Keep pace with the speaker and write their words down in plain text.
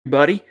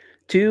Everybody,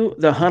 to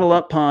the Huddle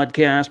Up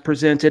podcast,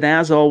 presented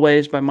as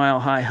always by Mile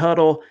High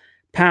Huddle,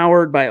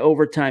 powered by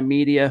Overtime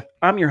Media.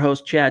 I'm your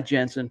host, Chad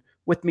Jensen.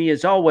 With me,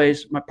 as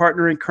always, my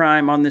partner in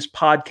crime on this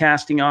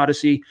podcasting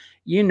odyssey.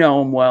 You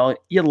know him well.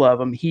 You love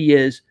him. He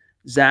is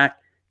Zack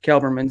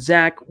Kelberman.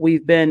 Zack,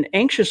 we've been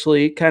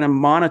anxiously kind of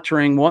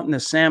monitoring what in the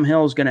Sam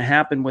Hill is going to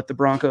happen with the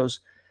Broncos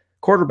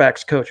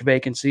quarterbacks coach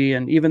vacancy.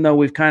 And even though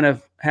we've kind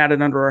of had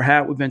it under our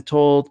hat, we've been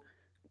told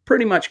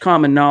pretty much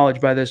common knowledge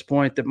by this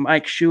point that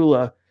Mike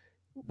Shula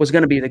was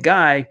going to be the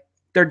guy.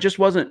 There just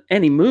wasn't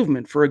any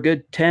movement for a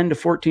good 10 to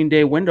 14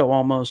 day window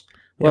almost.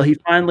 Well, he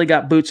finally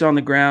got boots on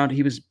the ground.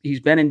 He's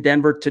been in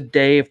Denver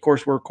today. Of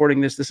course, we're recording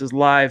this. This is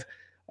live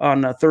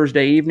on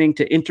Thursday evening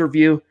to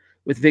interview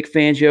with Vic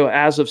Fangio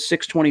as of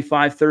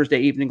 6:25 Thursday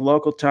evening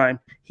local time.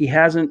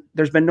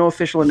 There's been no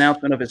official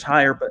announcement of his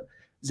hire, but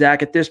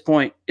Zack, at this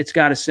point, it's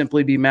got to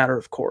simply be a matter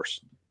of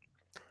course.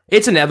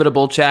 It's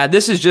inevitable, Chad.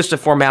 This is just a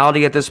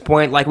formality at this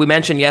point. Like we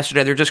mentioned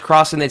yesterday, they're just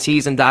crossing the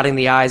T's and dotting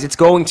the I's. It's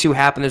going to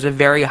happen. There's a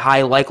very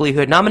high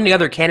likelihood. Not many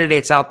other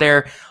candidates out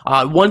there.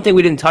 One thing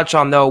we didn't touch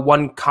on, though,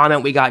 one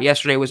comment we got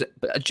yesterday was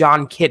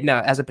John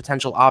Kitna as a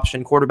potential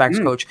option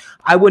quarterbacks coach.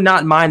 I would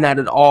not mind that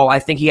at all. I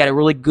think he had a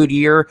really good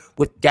year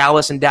with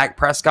Dallas and Dak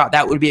Prescott.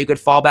 That would be a good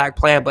fallback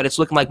plan, but it's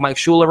looking like Mike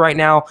Shula right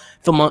now.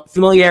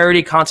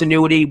 Familiarity,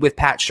 continuity with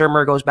Pat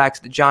Shurmur goes back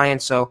to the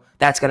Giants, so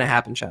that's going to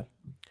happen, Chad.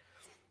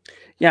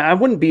 Yeah, I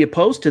wouldn't be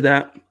opposed to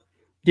that.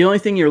 The only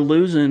thing you're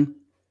losing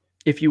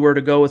if you were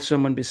to go with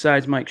someone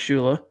besides Mike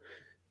Shula,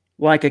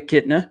 like a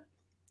Kitna,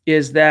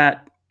 is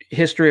that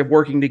history of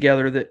working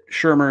together that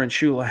Shurmur and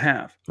Shula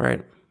have.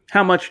 Right.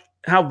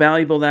 How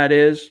valuable that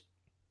is,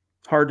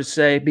 hard to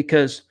say,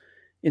 because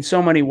in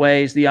so many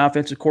ways, the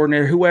offensive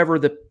coordinator, whoever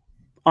the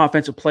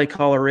offensive play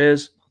caller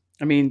is,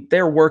 I mean,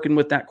 they're working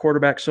with that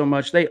quarterback so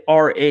much. They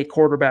are a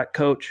quarterback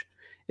coach.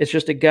 It's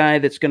just a guy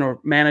that's going to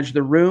manage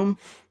the room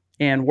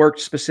and worked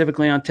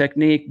specifically on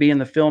technique, be in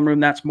the film room.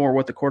 That's more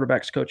what the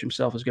quarterback's coach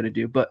himself is going to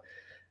do. But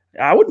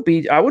I wouldn't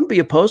be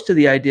opposed to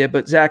the idea.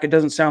 But Zack, it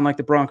doesn't sound like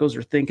the Broncos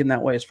are thinking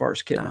that way as far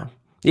as Kitna.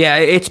 Yeah,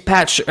 it's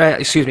Pat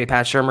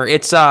Shurmur.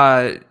 It's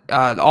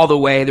all the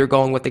way. They're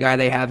going with the guy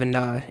they have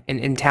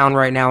in town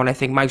right now, and I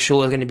think Mike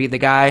Shula is going to be the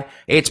guy.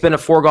 It's been a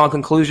foregone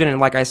conclusion, and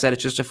like I said,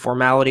 it's just a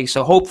formality.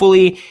 So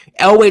hopefully,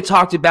 Elway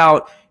talked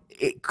about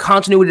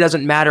continuity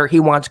doesn't matter.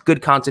 He wants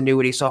good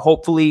continuity. So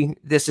hopefully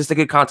this is the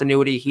good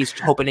continuity he's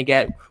hoping to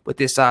get with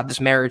this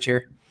marriage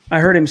here.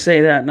 I heard him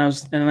say that,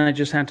 and I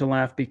just had to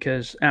laugh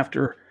because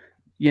after,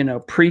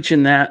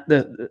 preaching that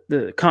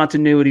the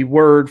continuity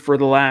word for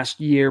the last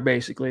year,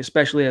 basically,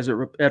 especially as it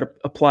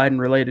applied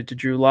and related to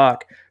Drew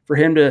Lock, for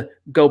him to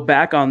go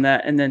back on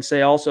that and then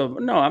say also,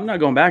 no, I'm not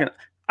going back.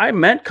 I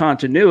meant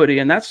continuity,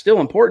 and that's still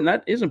important.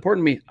 That is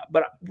important to me.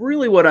 But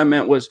really what I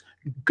meant was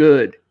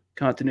good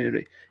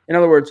continuity. In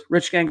other words,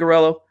 Rich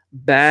Gangarello,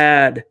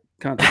 bad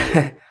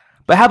continuity.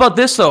 But how about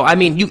this, though? I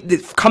mean,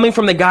 coming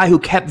from the guy who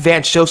kept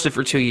Vance Joseph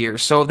for 2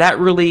 years, so that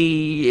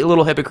really a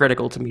little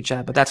hypocritical to me,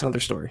 Chad, but that's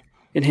another story.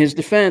 In his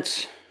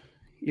defense,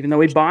 even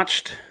though he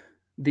botched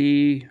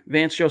the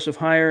Vance Joseph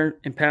hire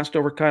and passed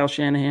over Kyle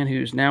Shanahan,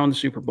 who's now in the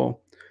Super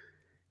Bowl,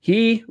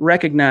 he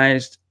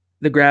recognized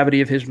the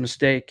gravity of his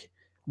mistake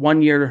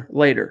 1 year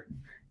later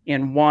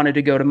and wanted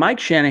to go to Mike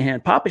Shanahan,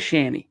 Papa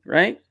Shanny,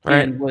 right?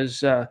 And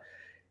was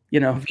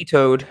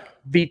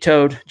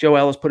vetoed. Joe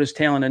Ellis put his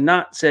tail in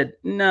and said,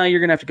 no, you're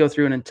going to have to go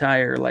through an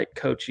entire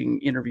coaching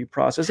interview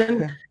process.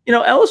 And,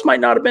 Ellis might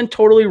not have been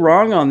totally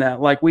wrong on that.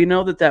 Like, we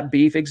know that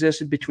beef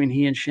existed between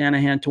he and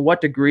Shanahan. To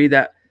what degree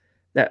that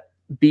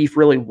beef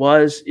really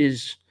was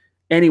is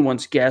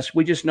anyone's guess.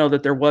 We just know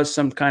that there was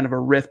some kind of a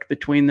rift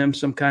between them,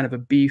 some kind of a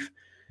beef.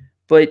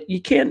 But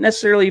you can't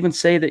necessarily even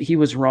say that he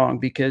was wrong,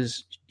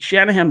 because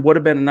Shanahan would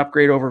have been an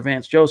upgrade over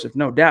Vance Joseph,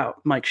 no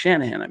doubt. Mike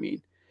Shanahan, I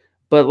mean.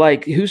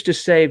 But who's to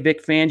say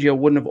Vic Fangio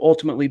wouldn't have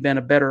ultimately been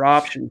a better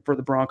option for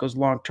the Broncos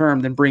long term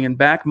than bringing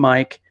back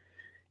Mike,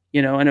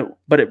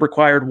 but it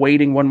required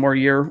waiting 1 more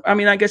year. I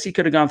mean, I guess he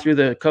could have gone through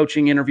the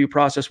coaching interview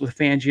process with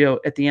Fangio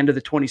at the end of the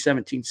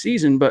 2017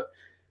 season, but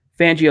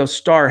Fangio's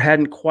star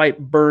hadn't quite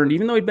burned.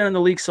 Even though he'd been in the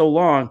league so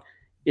long,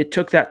 it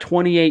took that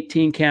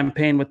 2018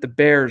 campaign with the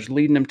Bears,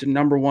 leading him to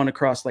 #1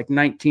 across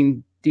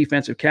 19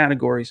 defensive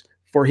categories,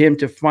 for him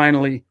to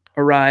finally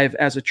arrive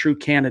as a true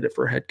candidate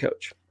for a head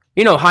coach.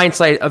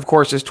 Hindsight, of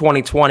course, is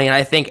 2020, and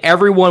I think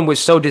everyone was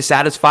so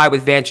dissatisfied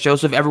with Vance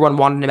Joseph. Everyone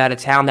wanted him out of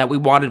town that we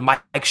wanted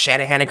Mike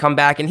Shanahan to come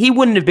back, and he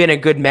wouldn't have been a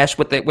good mesh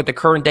with the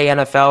current day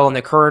NFL and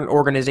the current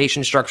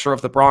organization structure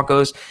of the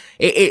Broncos.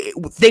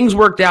 Things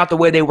worked out the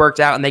way they worked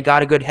out, and they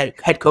got a good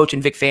head coach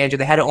in Vic Fangio.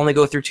 They had to only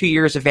go through 2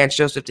 years of Vance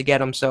Joseph to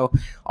get him, so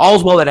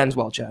all's well that ends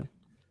well, Chad.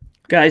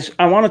 Guys,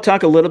 I want to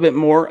talk a little bit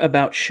more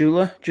about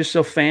Shula, just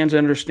so fans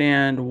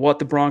understand what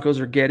the Broncos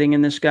are getting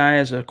in this guy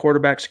as a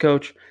quarterback's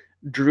coach.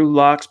 Drew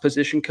Lock's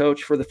position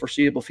coach for the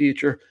foreseeable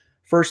future.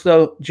 First,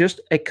 though,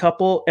 just a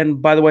couple, and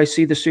by the way,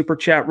 see the super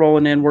chat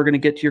rolling in. We're going to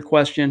get to your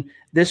question.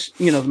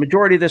 The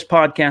majority of this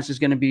podcast is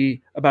going to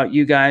be about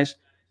you guys,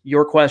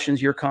 your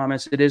questions, your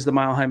comments. It is the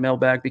Mile High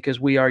Mailbag because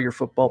we are your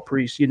football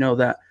priests. You know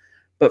that.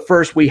 But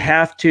first, we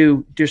have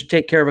to just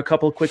take care of a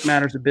couple of quick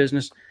matters of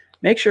business.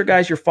 Make sure,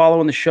 guys, you're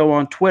following the show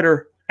on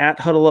Twitter at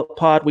Huddle Up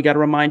Pod. We got to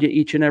remind you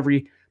each and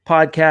every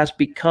podcast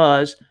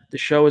because the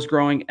show is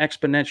growing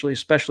exponentially,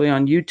 especially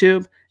on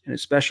YouTube and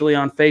especially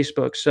on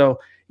Facebook. So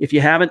if you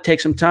haven't, take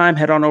some time,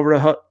 head on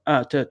over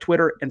to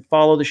Twitter and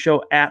follow the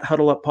show at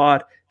Huddle Up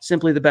Pod.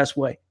 Simply the best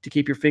way to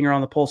keep your finger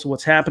on the pulse of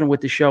what's happening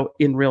with the show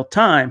in real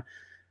time.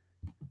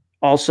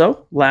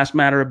 Also, last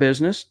matter of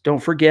business, don't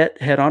forget,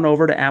 head on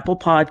over to Apple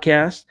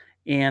Podcasts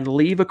and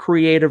leave a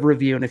creative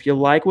review. And if you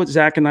like what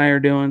Zach and I are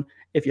doing,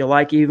 if you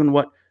like even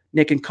what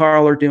Nick and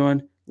Carl are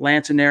doing,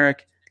 Lance and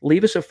Eric,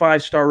 leave us a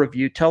 5-star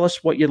review. Tell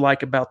us what you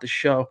like about the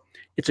show.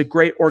 It's a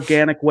great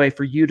organic way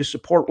for you to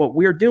support what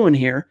we're doing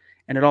here.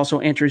 And it also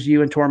enters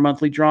you into our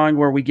monthly drawing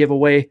where we give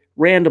away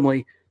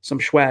randomly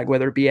some swag,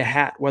 whether it be a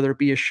hat, whether it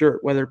be a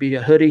shirt, whether it be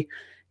a hoodie.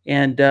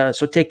 And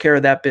so take care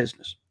of that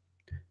business.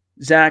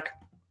 Zach,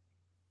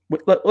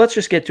 let's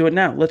just get to it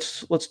now.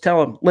 Let's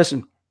tell them,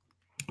 listen,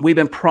 we've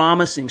been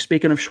promising,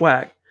 speaking of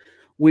swag,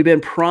 we've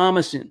been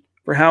promising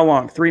for how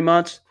long? 3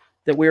 months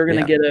that we were going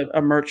to get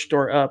a merch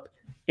store up.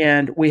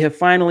 And we have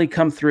finally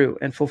come through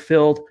and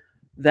fulfilled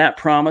that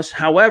promise.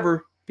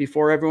 However,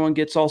 before everyone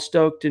gets all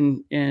stoked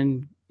and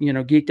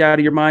geeked out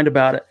of your mind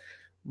about it,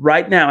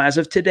 right now, as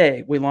of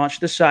today, we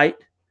launched the site.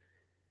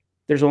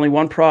 There's only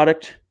one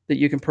product that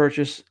you can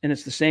purchase, and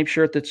it's the same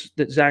shirt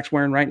that Zach's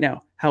wearing right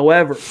now.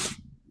 However,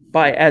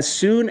 by as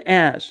soon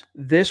as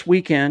this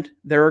weekend,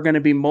 there are going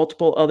to be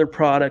multiple other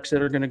products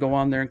that are going to go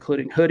on there,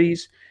 including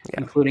hoodies,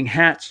 including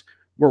hats.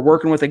 We're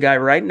working with a guy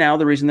right now.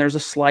 The reason there's a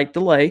slight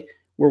delay,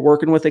 we're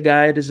working with a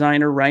guy, a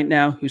designer right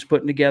now, who's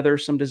putting together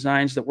some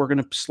designs that we're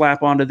going to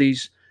slap onto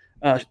these,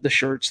 the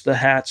shirts, the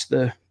hats,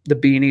 the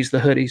beanies, the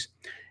hoodies.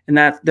 And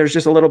that there's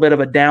just a little bit of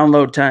a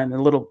download time,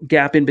 a little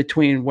gap in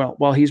between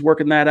while he's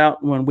working that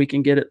out when we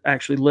can get it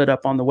actually lit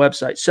up on the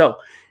website. So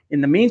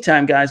in the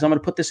meantime, guys, I'm going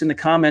to put this in the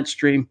comment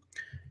stream.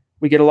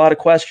 We get a lot of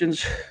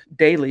questions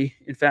daily.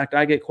 In fact,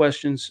 I get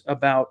questions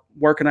about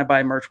where can I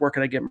buy merch? Where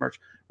can I get merch?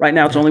 Right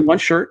now, it's only one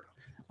shirt.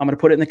 I'm going to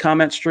put it in the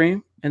comment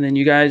stream, and then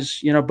you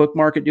guys,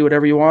 bookmark it, do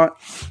whatever you want.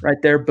 Right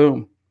there,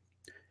 boom.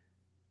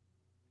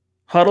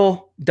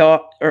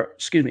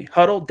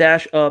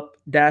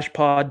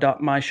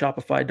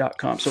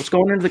 Huddle-up-pod.myshopify.com. So it's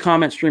going into the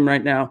comment stream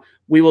right now.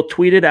 We will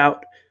tweet it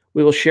out.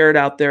 We will share it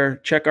out there.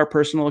 Check our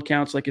personal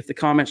accounts. Like if the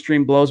comment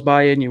stream blows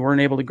by and you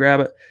weren't able to grab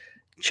it,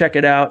 check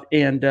it out.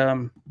 And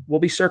we'll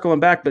be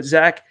circling back. But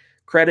Zach,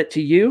 credit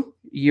to you.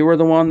 You were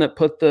the one that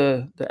put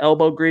the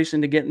elbow grease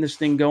into getting this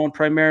thing going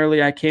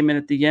primarily. I came in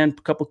at the end,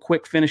 a couple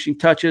quick finishing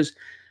touches,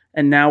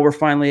 and now we're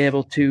finally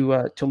able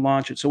to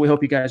launch it. So we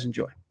hope you guys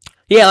enjoy.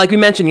 Yeah, like we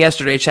mentioned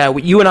yesterday, Chad,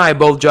 you and I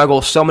both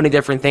juggle so many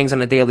different things on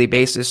a daily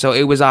basis, so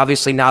it was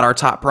obviously not our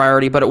top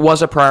priority, but it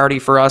was a priority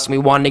for us, and we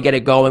wanted to get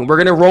it going. We're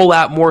going to roll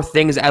out more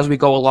things as we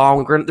go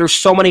along. There's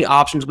so many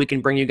options we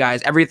can bring you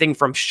guys, everything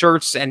from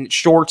shirts and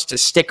shorts to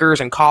stickers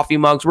and coffee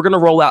mugs. We're going to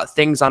roll out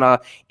things on a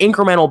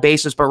incremental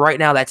basis, but right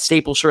now that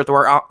staple shirt,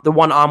 the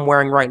one I'm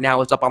wearing right now,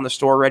 is up on the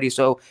store already,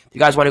 so if you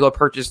guys want to go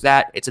purchase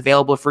that, it's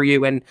available for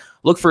you, and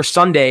look for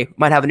Sunday,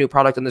 might have a new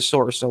product in the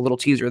store, so a little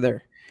teaser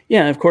there.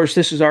 Yeah, of course,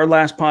 this is our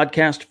last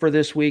podcast for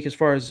this week as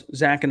far as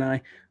Zach and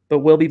I, but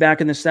we'll be back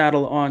in the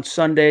saddle on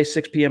Sunday,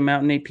 6 p.m.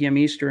 Mountain, 8 p.m.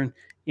 Eastern,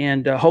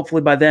 and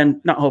hopefully by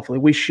then, not hopefully,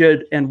 we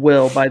should and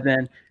will by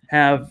then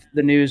have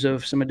the news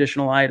of some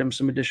additional items,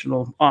 some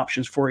additional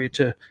options for you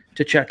to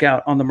check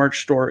out on the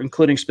merch store,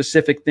 including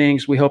specific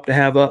things we hope to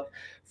have up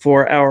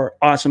for our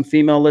awesome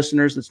female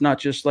listeners. That's not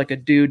just like a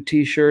dude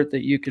t-shirt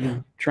that you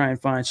can try and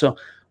find. So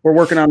we're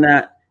working on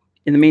that.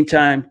 In the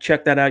meantime,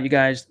 check that out, you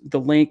guys. The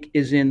link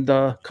is in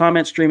the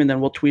comment stream, and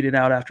then we'll tweet it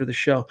out after the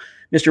show.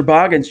 Mr.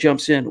 Boggins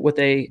jumps in with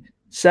a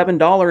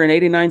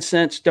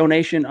 $7.89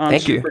 donation on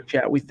Super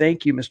Chat. We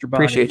thank you, Mr.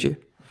 Boggins. Appreciate you.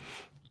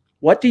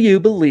 What do you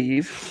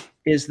believe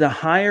is the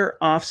higher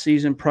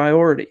offseason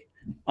priority?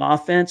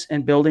 Offense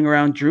and building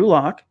around Drew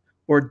Lock,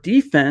 or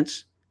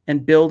defense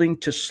and building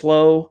to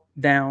slow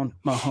down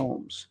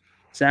Mahomes?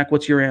 Zach,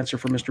 what's your answer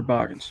for Mr.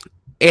 Boggins?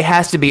 It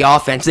has to be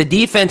offense. The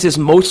defense is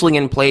mostly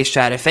in place,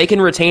 Chad. If they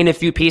can retain a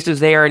few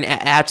pieces there and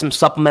add some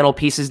supplemental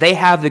pieces, they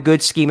have the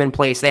good scheme in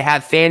place. They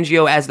have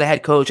Fangio as the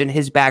head coach and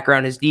his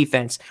background is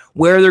defense.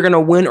 Where they're going to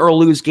win or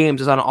lose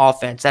games is on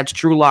offense. That's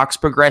Drew Lock's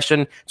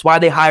progression. It's why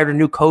they hired a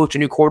new coach, a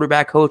new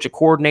quarterback coach, a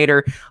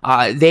coordinator.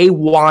 They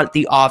want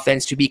the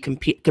offense to be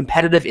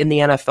competitive in the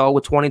NFL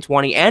with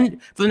 2020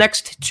 and for the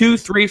next 2,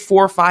 3,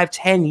 4, 5,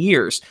 10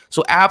 years.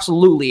 So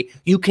absolutely,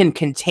 you can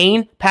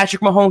contain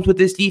Patrick Mahomes with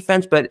this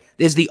defense, but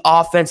is the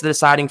offense the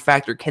deciding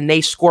factor? Can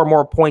they score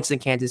more points than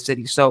Kansas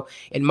City? So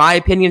in my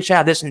opinion,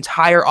 Chad, this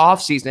entire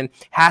offseason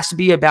has to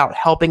be about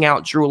helping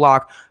out Drew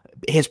Lock,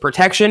 his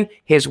protection,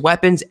 his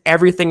weapons,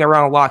 everything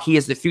around Lock. He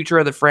is the future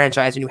of the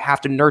franchise, and you have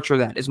to nurture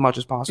that as much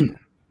as possible.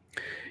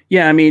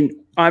 Yeah, I mean,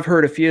 I've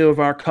heard a few of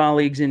our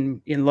colleagues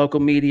in local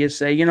media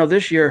say,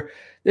 this year,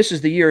 this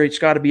is the year it's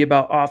got to be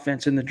about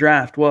offense in the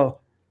draft. Well,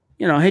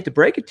 I hate to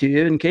break it to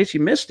you in case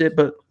you missed it,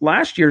 but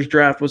last year's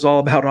draft was all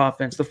about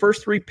offense. The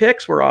first 3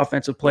 picks were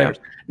offensive players.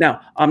 Yeah. Now,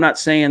 I'm not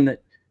saying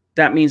that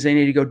that means they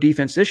need to go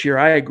defense this year.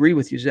 I agree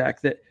with you,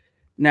 Zach, that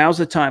now's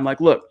the time.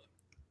 Like, look,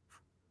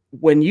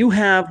 when you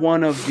have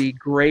one of the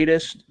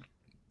greatest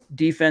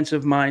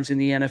defensive minds in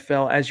the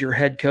NFL as your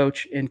head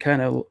coach and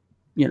kind of,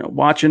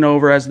 watching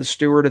over as the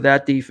steward of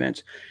that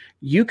defense,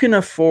 you can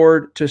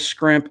afford to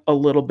scrimp a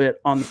little bit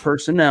on the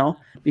personnel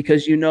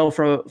because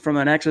from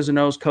an X's and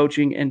O's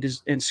coaching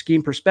and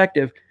scheme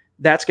perspective,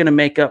 that's going to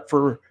make up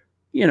for,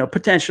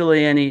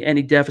 potentially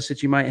any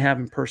deficits you might have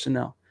in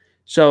personnel.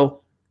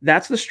 So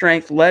that's the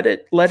strength. Let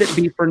it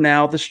be for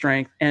now the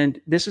strength. And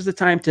this is the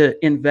time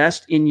to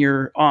invest in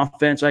your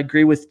offense. I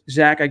agree with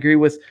Zach. I agree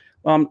with,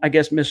 I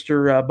guess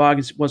Mr.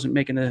 Boggins wasn't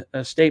making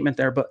a statement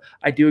there, but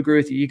I do agree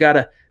with you. You got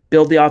to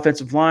build the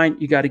offensive line.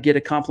 You got to get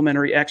a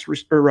complimentary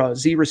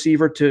Z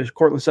receiver to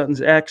Cortland Sutton's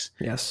X.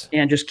 Yes.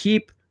 And just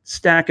keep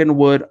stacking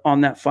wood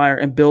on that fire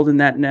and building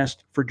that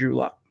nest for Drew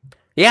Lock.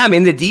 Yeah, I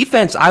mean, the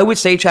defense, I would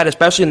say, Chad,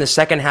 especially in the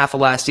second half of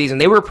last season,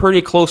 they were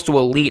pretty close to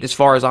elite as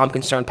far as I'm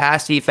concerned.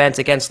 Pass defense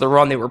against the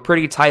run, they were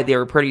pretty tight. They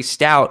were pretty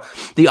stout.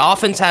 The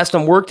offense has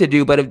some work to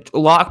do, but if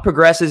Locke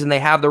progresses and they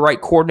have the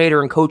right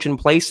coordinator and coach in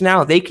place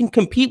now, they can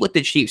compete with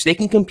the Chiefs. They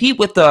can compete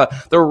with the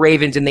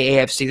Ravens in the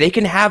AFC. They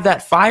can have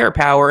that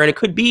firepower, and it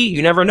could be,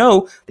 you never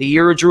know, the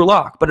year of Drew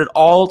Lock. But it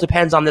all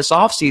depends on this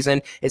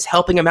offseason. It's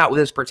helping him out with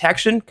his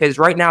protection, because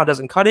right now it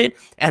doesn't cut it,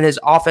 and his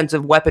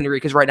offensive weaponry,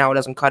 because right now it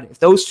doesn't cut it. If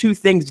those two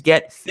things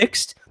get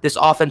fixed, this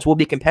offense will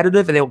be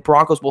competitive, and the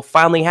Broncos will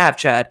finally have,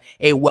 Chad,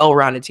 a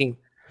well-rounded team.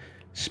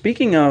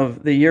 Speaking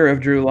of the year of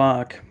Drew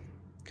Lock,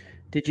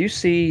 did you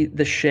see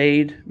the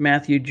shade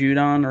Matthew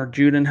Judon, or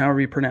Judon,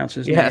 however you pronounce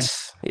his name?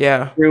 Yes,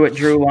 yeah. Threw at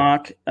Drew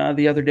Lock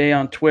the other day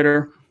on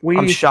Twitter.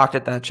 I'm shocked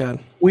at that, Chad.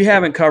 We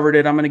haven't covered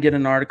it. I'm going to get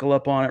an article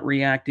up on it,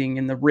 reacting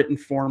in the written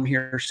form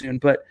here soon.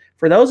 But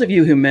for those of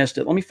you who missed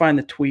it, let me find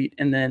the tweet,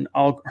 and then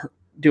I'll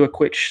do a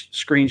quick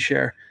screen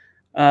share.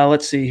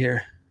 Let's see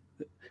here.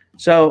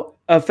 So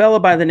a fellow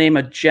by the name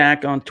of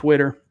Jack on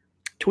Twitter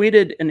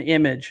tweeted an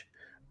image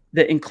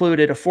that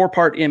included a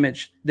 4-part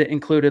image that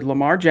included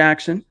Lamar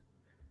Jackson,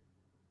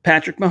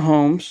 Patrick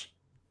Mahomes,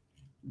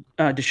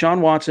 Deshaun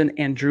Watson,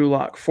 and Drew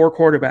Lock, 4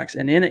 quarterbacks.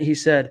 And in it, he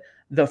said,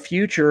 the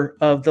future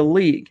of the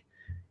league.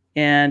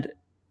 And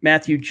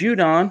Matthew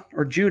Judon,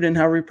 or Judon,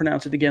 however you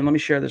pronounce it again, let me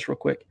share this real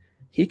quick.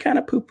 He kind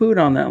of poo-pooed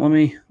on that. Let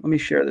me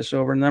share this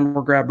over, and then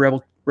we'll grab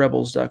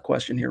Rebel's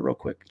question here real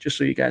quick, just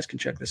so you guys can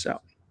check this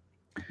out.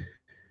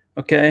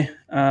 Okay,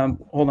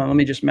 hold on. Let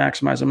me just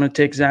maximize. I'm going to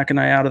take Zach and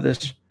I out of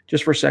this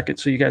just for a second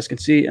so you guys can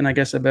see, and I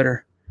guess I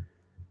better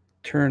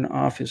turn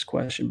off his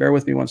question. Bear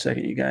with me one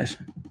second, you guys.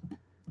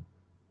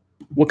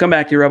 We'll come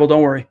back to you, Rebel.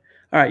 Don't worry.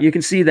 All right, you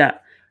can see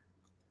that.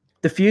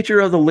 The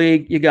future of the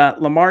league, you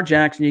got Lamar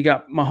Jackson, you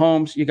got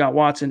Mahomes, you got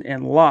Watson,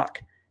 and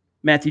Locke.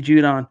 Matthew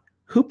Judon.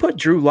 Who put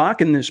Drew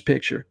Lock in this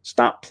picture?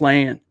 Stop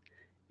playing.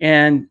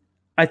 And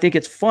I think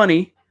it's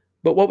funny,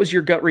 but what was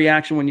your gut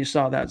reaction when you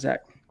saw that,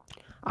 Zach?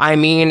 I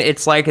mean,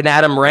 it's like an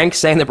Adam Rank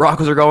saying the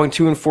Broncos are going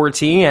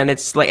 2-14, and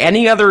it's like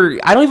any other.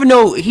 I don't even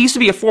know. He used to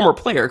be a former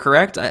player,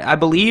 correct? I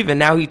believe, and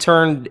now he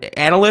turned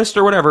analyst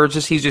or whatever.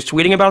 He's just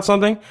tweeting about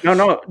something.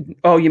 No.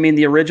 Oh, you mean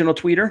the original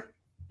tweeter?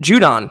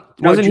 Judon.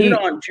 Wasn't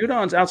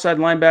Judon's outside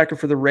linebacker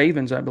for the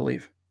Ravens, I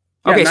believe.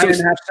 Yeah, okay,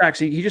 9.5 sacks.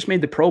 He just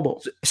made the Pro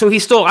Bowl. So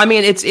he's still. I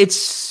mean,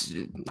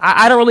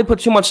 I don't really put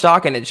too much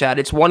stock in it, Chad.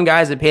 It's one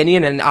guy's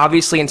opinion, and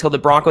obviously, until the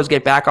Broncos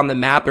get back on the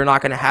map, they're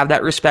not going to have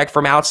that respect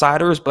from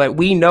outsiders. But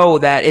we know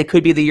that it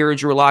could be the year of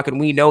Drew Lock, and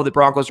we know the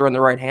Broncos are in the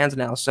right hands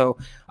now. So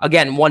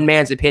again, one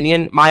man's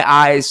opinion. My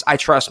eyes, I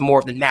trust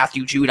more than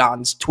Matthew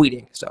Judon's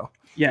tweeting. So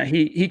yeah,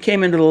 he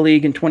came into the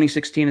league in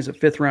 2016 as a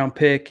 5th-round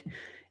pick.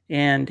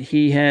 And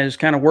he has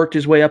kind of worked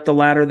his way up the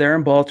ladder there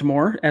in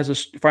Baltimore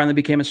finally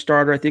became a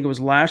starter. I think it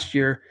was last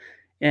year.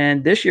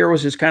 And this year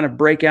was his kind of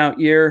breakout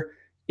year.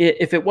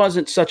 If it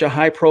wasn't such a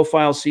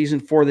high-profile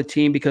season for the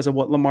team because of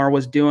what Lamar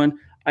was doing,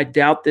 I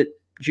doubt that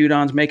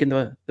Judon's making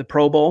the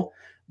Pro Bowl.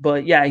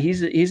 But, yeah,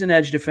 he's an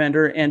edge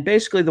defender. And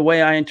basically the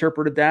way I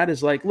interpreted that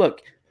is like,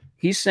 look,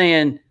 he's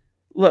saying,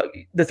 look,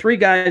 the 3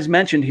 guys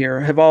mentioned here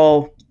have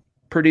all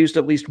produced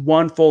at least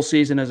 1 full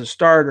season as a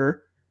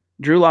starter.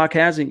 Drew Lock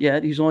hasn't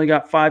yet. He's only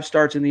got 5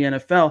 starts in the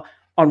NFL.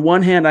 On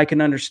one hand, I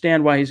can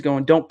understand why he's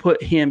going, don't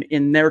put him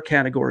in their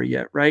category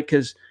yet, right?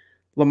 Because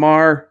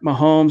Lamar,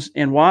 Mahomes,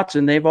 and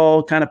Watson, they've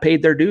all kind of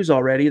paid their dues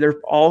already. They're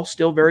all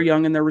still very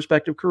young in their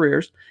respective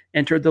careers,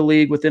 entered the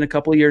league within a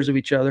couple of years of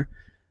each other.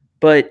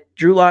 But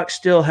Drew Lock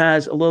still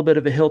has a little bit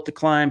of a hill to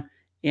climb.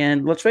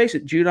 And let's face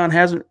it, Judon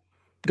hasn't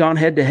gone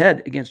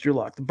head-to-head against Drew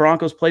Lock. The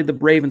Broncos played the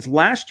Ravens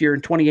last year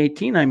in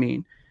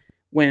 2018,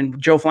 when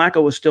Joe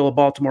Flacco was still a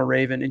Baltimore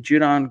Raven, and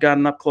Judon got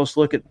an up-close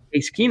look at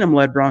Case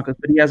Keenum-led Broncos,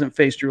 but he hasn't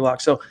faced Drew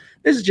Lock. So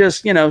this is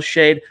just,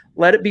 shade.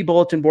 Let it be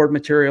bulletin board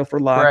material for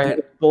Lock,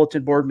 right.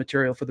 Bulletin board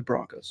material for the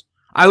Broncos.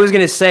 I was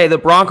going to say the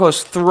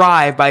Broncos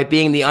thrive by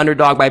being the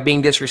underdog, by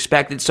being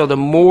disrespected. So the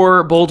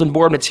more bulletin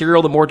board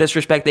material, the more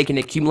disrespect they can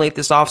accumulate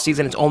this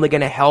offseason. It's only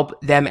going to help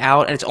them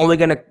out, and it's only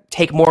going to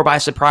take more by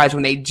surprise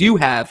when they do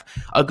have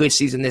a good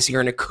season this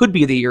year, and it could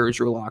be the year of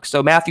Drew Lock.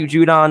 So Matthew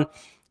Judon,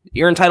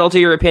 you're entitled to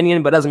your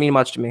opinion, but doesn't mean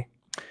much to me.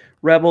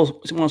 Rebels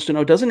wants to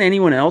know, doesn't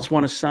anyone else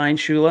want to sign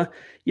Shula?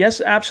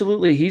 Yes,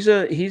 absolutely. He's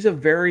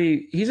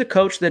a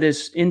coach that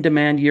is in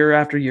demand year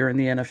after year in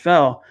the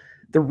NFL.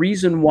 The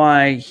reason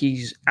why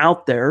he's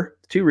out there,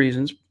 two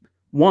reasons.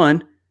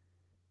 One,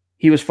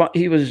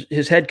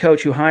 his head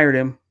coach who hired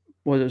him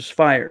was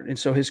fired, and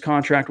so his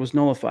contract was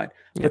nullified.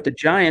 Yep. But the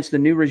Giants, the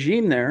new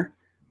regime there,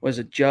 was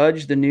a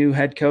Judge, the new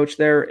head coach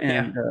there,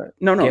 and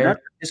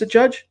is it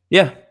Judge?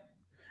 Yeah.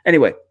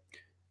 Anyway,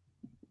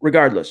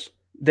 regardless,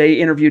 they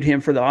interviewed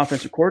him for the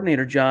offensive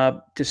coordinator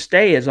job to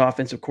stay as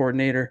offensive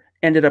coordinator,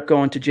 ended up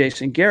going to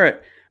Jason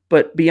Garrett.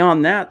 But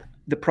beyond that,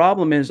 the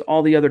problem is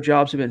all the other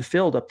jobs have been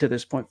filled up to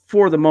this point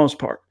for the most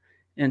part.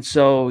 And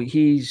so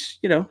he's,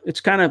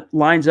 it's kind of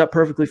lines up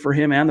perfectly for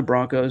him and the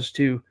Broncos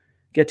to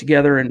get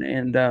together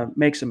and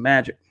make some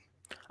magic.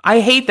 I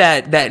hate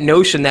that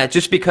notion that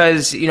just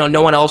because,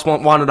 no one else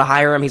wanted to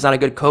hire him, he's not a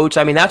good coach.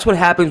 I mean, that's what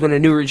happens when a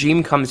new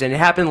regime comes in. It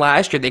happened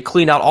last year. They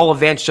cleaned out all of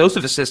Vance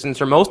Joseph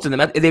assistants, or most of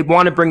them. They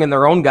want to bring in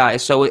their own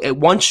guys. So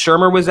once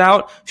Shermer was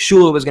out,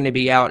 Shula was going to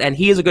be out. And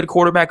he is a good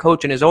quarterback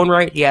coach in his own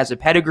right. He has a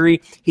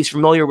pedigree. He's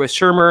familiar with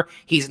Shermer.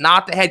 He's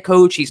not the head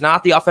coach. He's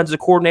not the offensive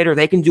coordinator.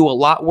 They can do a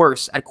lot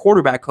worse at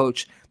quarterback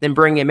coach than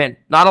bring him in.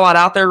 Not a lot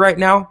out there right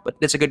now,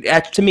 but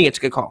to me, it's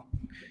a good call.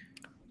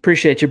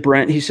 Appreciate you,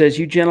 Brent. He says,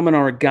 you gentlemen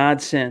are a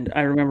godsend.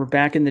 I remember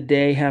back in the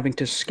day having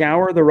to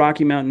scour the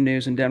Rocky Mountain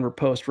News and Denver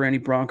Post for any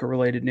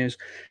Bronco-related news.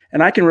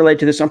 And I can relate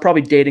to this. I'm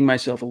probably dating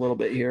myself a little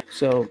bit here.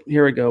 So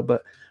here we go.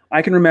 But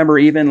I can remember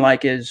even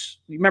you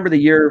remember the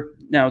year,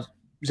 now,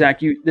 Zach,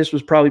 this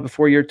was probably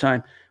before your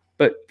time.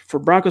 But for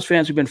Broncos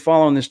fans who've been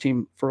following this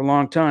team for a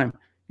long time,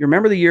 you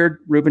remember the year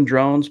Reuben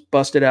Drones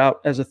busted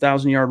out as a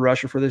 1,000-yard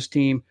rusher for this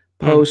team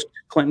post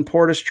Clinton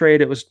Portis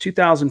trade? It was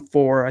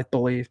 2004, I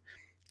believe.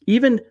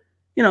 Even –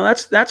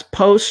 that's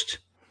post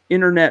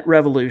internet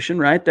revolution,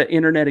 right? The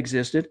internet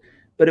existed,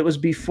 but it was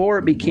before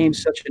it became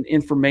such an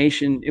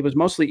information. It was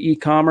mostly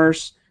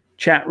e-commerce,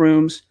 chat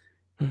rooms.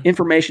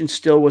 Information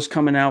still was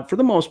coming out for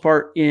the most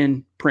part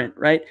in print,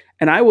 right?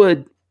 And I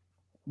would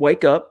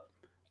wake up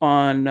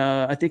on,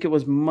 I think it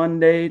was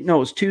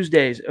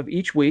Tuesdays of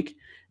each week.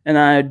 And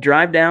I'd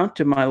drive down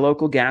to my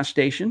local gas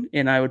station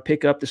and I would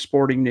pick up the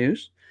sporting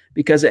news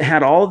because it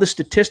had all of the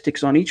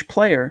statistics on each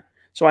player.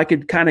 So I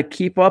could kind of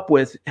keep up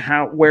with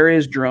where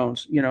is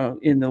Drones,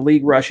 in the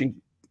league rushing,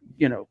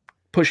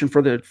 pushing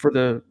for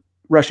the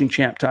rushing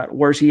champ title.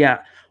 Where's he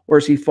at?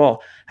 Where's he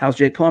fall? How's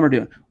Jake Plummer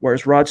doing?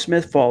 Where's Rod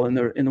Smith fall in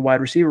the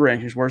wide receiver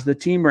rankings? Where's the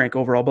team rank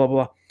overall? Blah,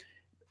 blah, blah.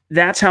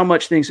 That's how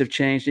much things have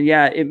changed. And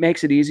yeah, it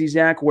makes it easy,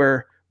 Zach,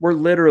 where we're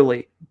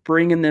literally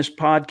bringing this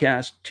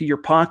podcast to your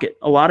pocket.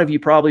 A lot of you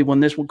probably, when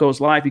this goes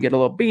live, you get a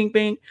little bing,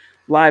 bing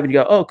live and you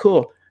go, oh,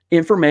 cool.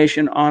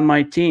 Information on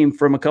my team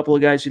from a couple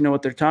of guys who know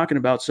what they're talking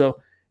about.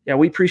 So yeah,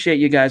 we appreciate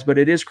you guys, but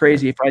it is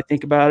crazy if I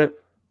think about it,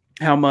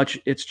 how much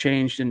it's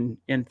changed, and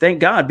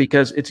thank God,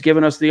 because it's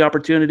given us the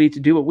opportunity to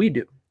do what we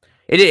do.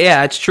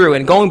 It's true.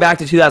 And going back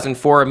to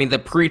 2004, I mean, the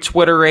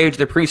pre-Twitter age,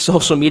 the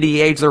pre-social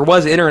media age, there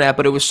was internet,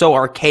 but it was so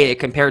archaic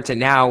compared to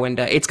now. And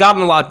it's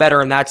gotten a lot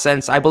better in that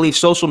sense. I believe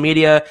social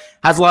media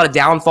has a lot of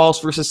downfalls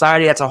for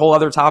society. That's a whole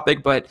other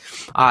topic, but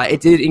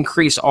it did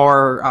increase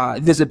our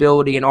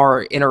visibility and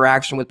our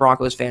interaction with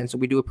Broncos fans. So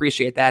we do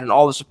appreciate that and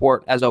all the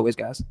support, as always,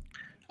 guys.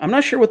 I'm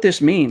not sure what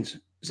this means,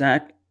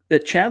 Zach,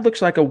 that Chad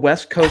looks like a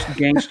West Coast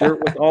gangster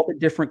with all the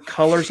different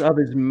colors of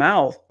his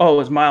mouth. Oh,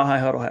 his Mile High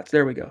Huddle hats.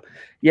 There we go.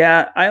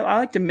 Yeah, I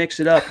like to mix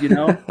it up,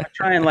 I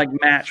try and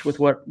match with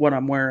what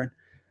I'm wearing.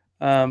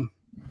 All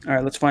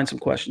right, let's find some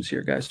questions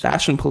here, guys.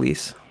 Fashion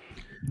police.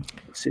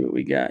 Let's see what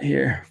we got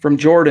here. From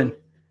Jordan.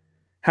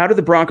 How do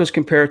the Broncos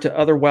compare to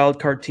other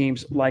wildcard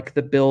teams like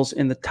the Bills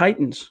and the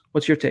Titans?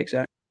 What's your take,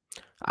 Zach?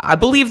 I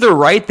believe they're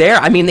right there.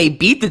 I mean, they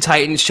beat the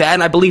Titans, Chad,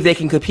 and I believe they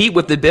can compete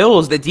with the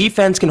Bills. The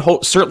defense can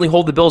certainly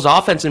hold the Bills'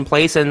 offense in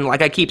place, and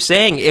like I keep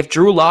saying, if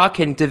Drew Lock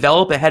can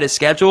develop ahead of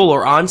schedule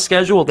or on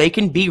schedule, they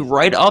can be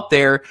right up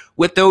there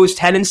with those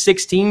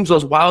 10-6 teams,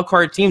 those wild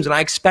card teams, and I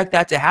expect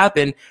that to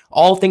happen,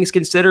 all things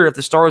considered, if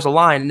the stars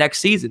align next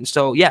season.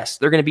 So, yes,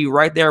 they're going to be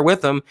right there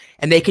with them,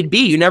 and they could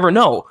be. You never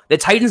know. The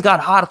Titans got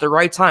hot at the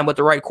right time with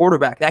the right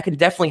quarterback. That can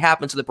definitely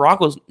happen to the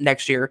Broncos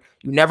next year.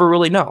 You never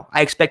really know.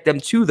 I expect them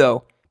to,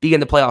 though, be in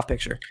the playoff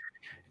picture.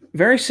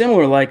 Very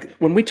similar. Like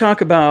when we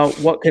talk about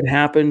what could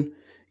happen,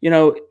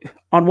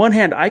 on one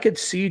hand, I could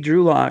see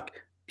Drew Lock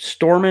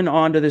storming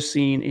onto the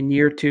scene in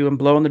year 2 and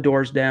blowing the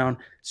doors down,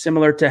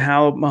 similar to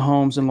how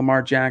Mahomes and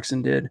Lamar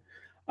Jackson did.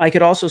 I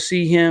could also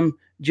see him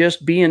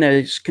just being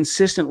a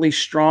consistently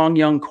strong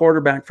young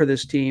quarterback for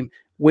this team,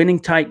 winning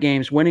tight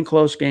games, winning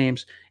close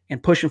games,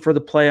 and pushing for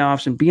the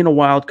playoffs and being a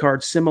wild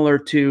card, similar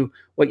to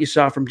what you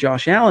saw from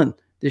Josh Allen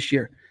this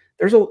year.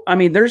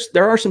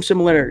 There are some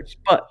similarities,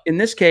 but in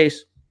this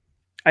case,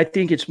 I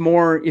think it's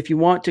more, if you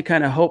want to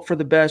kind of hope for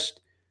the best,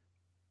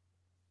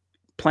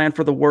 plan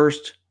for the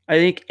worst. I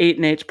think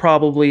 8-8 is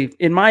probably,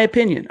 in my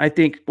opinion,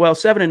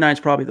 7-9 is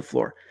probably the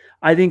floor.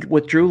 I think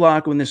with Drew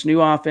Lock, with this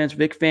new offense,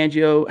 Vic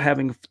Fangio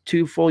having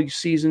 2 full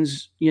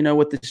seasons,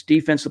 with this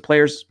defense, the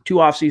players, 2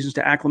 off seasons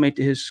to acclimate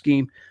to his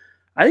scheme,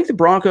 I think the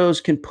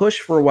Broncos can push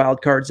for a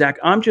wild card, Zach.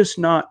 I'm just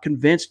not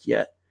convinced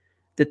yet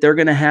that they're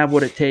going to have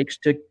what it takes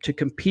to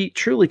compete,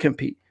 truly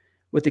compete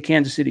with the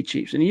Kansas City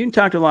Chiefs. And you can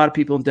talk to a lot of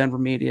people in Denver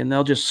media, and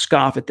they'll just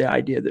scoff at the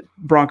idea that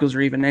Broncos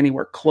are even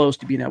anywhere close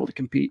to being able to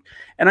compete.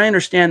 And I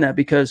understand that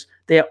because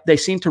they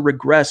seem to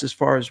regress as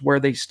far as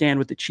where they stand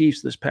with the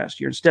Chiefs this past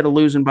year. Instead of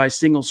losing by a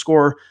single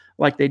score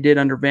like they did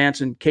under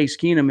Vance and Case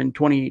Keenum in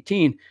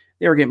 2018,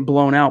 they were getting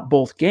blown out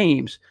both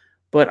games.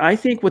 But I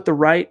think with the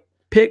right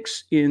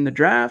picks in the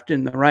draft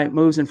and the right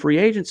moves in free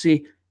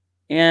agency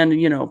and,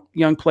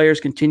 young players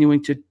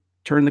continuing to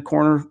turn the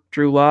corner,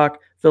 Drew Lock,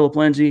 Phillip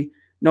Lindsay,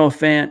 Noah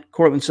Fant,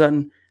 Courtland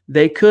Sutton,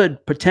 they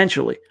could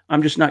potentially.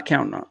 I'm just not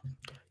counting on it.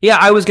 Yeah,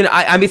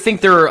 I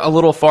think they're a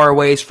little far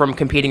ways from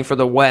competing for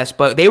the West,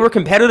 but they were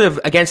competitive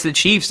against the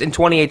Chiefs in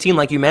 2018,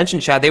 like you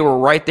mentioned, Chad. They were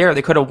right there.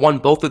 They could have won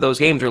both of those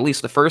games, or at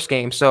least the first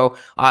game. So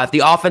if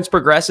the offense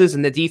progresses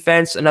and the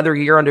defense, another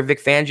year under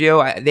Vic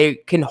Fangio, they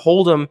can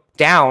hold them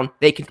down.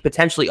 They can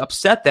potentially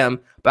upset them,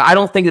 but I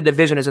don't think the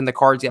division is in the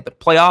cards yet. But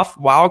playoff,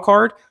 wild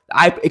card,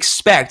 I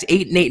expect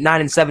 8-8,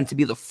 9-7 to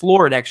be the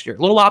floor next year.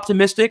 A little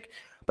optimistic,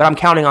 but I'm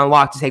counting on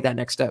Locke to take that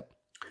next step.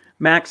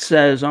 Max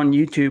says on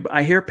YouTube,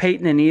 I hear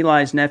Peyton and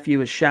Eli's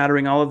nephew is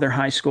shattering all of their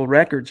high school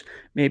records.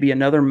 Maybe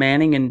another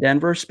Manning in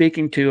Denver.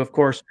 Speaking to, of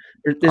course,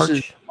 this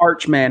is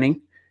Arch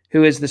Manning,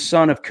 who is the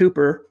son of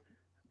Cooper,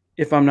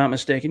 if I'm not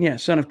mistaken. Yeah,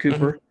 son of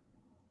Cooper.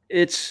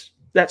 Mm-hmm.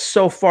 That's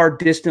so far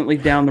distantly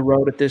down the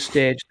road at this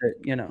stage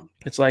that,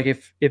 it's like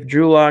if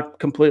Drew Lock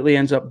completely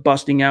ends up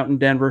busting out in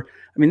Denver,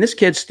 I mean, this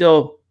kid's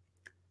still –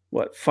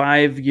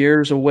 5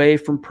 years away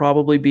from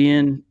probably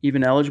being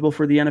even eligible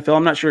for the NFL.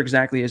 I'm not sure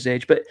exactly his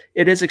age, but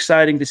it is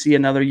exciting to see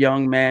another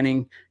young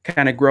Manning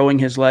kind of growing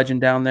his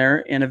legend down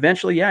there. And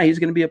eventually, he's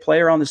going to be a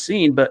player on the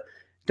scene, but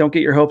don't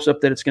get your hopes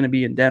up that it's going to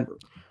be in Denver.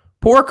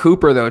 Poor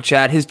Cooper, though,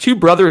 Chad. His two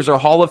brothers are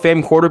Hall of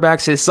Fame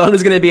quarterbacks. His son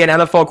is going to be an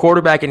NFL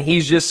quarterback, and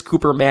he's just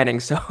Cooper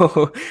Manning.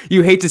 So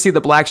you hate to see the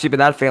black sheep of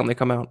that family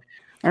come out.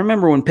 I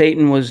remember when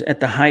Peyton was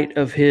at the height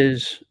of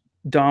his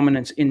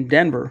dominance in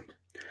Denver.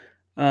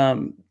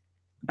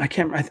 I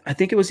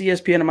think it was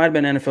ESPN, it might have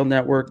been NFL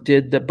Network,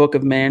 did the Book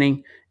of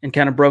Manning and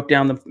kind of broke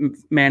down the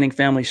Manning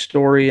family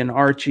story and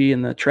Archie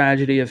and the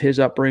tragedy of his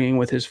upbringing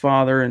with his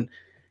father and,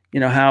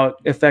 how it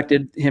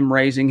affected him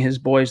raising his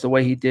boys the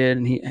way he did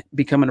and he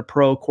becoming a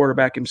pro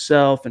quarterback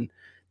himself. And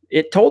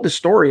it told the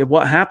story of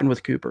what happened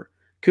with Cooper.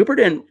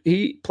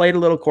 He played a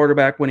little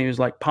quarterback when he was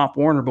like Pop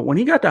Warner, but when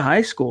he got to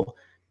high school,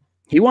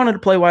 he wanted to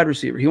play wide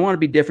receiver. He wanted to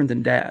be different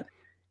than dad.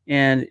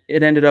 And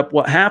it ended up,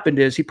 what happened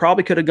is he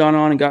probably could have gone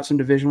on and got some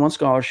Division I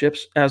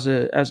scholarships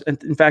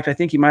in fact, I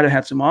think he might've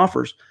had some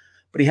offers,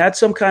 but he had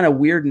some kind of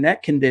weird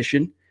neck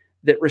condition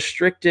that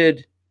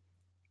restricted,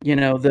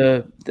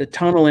 the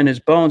tunnel in his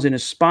bones, in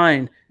his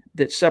spine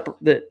that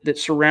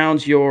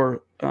surrounds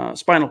your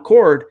spinal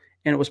cord.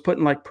 And it was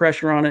putting like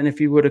pressure on it. And if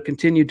he would have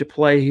continued to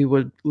play, he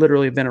would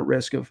literally have been at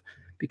risk of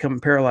becoming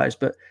paralyzed.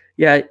 But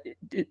yeah,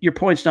 your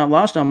point's not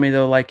lost on me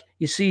though. Like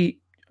you see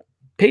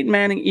Peyton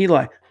Manning,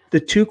 Eli, the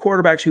two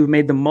quarterbacks who have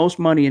made the most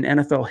money in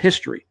NFL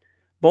history,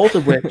 both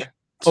of which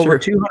over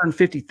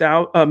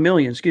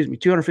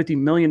 $250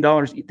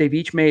 million they've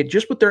each made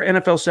just with their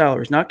NFL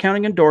salaries, not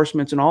counting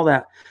endorsements and all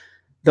that.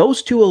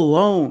 Those two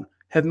alone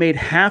have made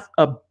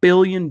 $500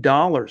 million,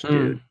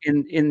 dude,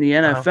 in the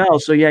NFL. Wow.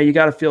 So yeah, you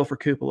got to feel for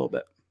Coop a little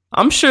bit.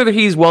 I'm sure that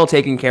he's well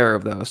taken care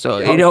of though.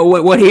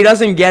 So what he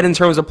doesn't get in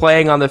terms of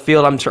playing on the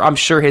field, I'm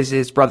sure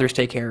his brothers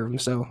take care of him.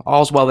 So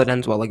all's well that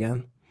ends well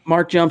again.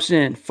 Mark jumps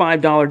in,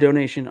 $5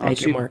 donation on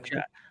Super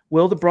Chat.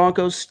 Will the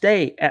Broncos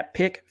stay at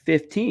pick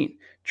 15?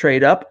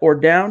 Trade up or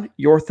down?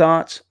 Your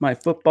thoughts, my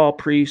football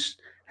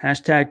priest.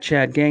 Hashtag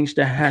Chad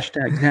Gangsta.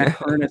 Hashtag Zach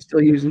Perna.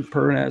 Still using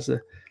Perna as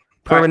a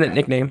permanent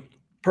nickname.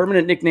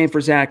 Permanent nickname for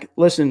Zach.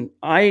 Listen,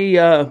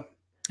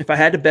 if I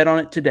had to bet on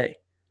it today,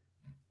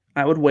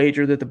 I would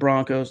wager that the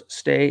Broncos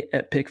stay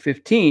at pick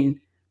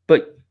 15.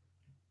 But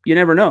you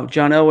never know.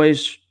 John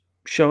Elway's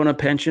showing a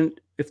penchant.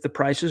 If the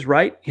price is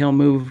right, he'll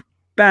move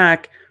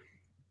back.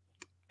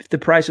 If the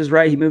price is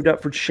right, he moved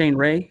up for Shane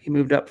Ray. He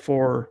moved up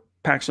for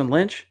Paxton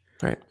Lynch.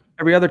 Right.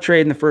 Every other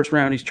trade in the first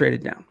round, he's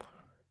traded down.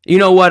 You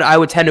know what? I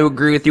would tend to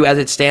agree with you as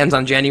it stands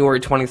on January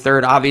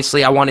 23rd.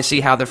 Obviously, I want to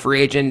see how the free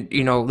agent,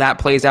 that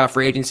plays out,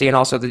 free agency, and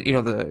also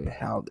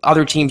how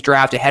other teams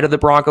draft ahead of the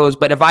Broncos.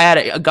 But if I had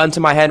a gun to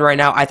my head right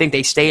now, I think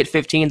they stay at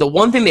 15. The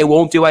one thing they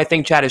won't do, I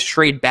think, Chad, is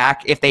trade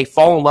back. If they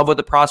fall in love with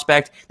the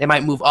prospect, they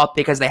might move up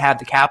because they have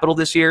the capital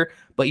this year.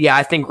 But yeah,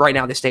 I think right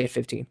now they stay at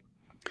 15.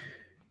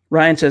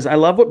 Ryan says, I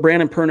love what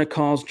Brandon Perna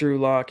calls Drew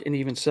Lock and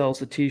even sells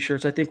the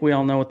T-shirts. I think we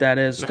all know what that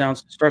is.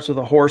 Starts with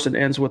a horse and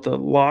ends with a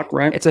lock,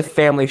 right? It's a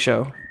family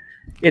show.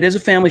 It is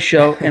a family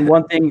show. And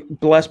one thing,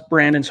 bless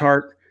Brandon's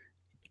heart,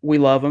 we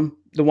love him.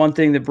 The one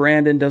thing that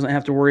Brandon doesn't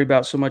have to worry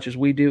about so much as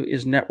we do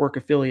is network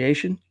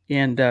affiliation.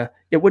 And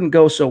it wouldn't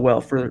go so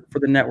well for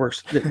the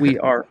networks that we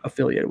are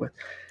affiliated with.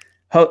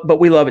 But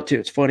we love it too.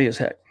 It's funny as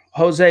heck.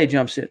 Jose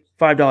jumps in.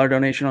 $5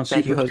 donation on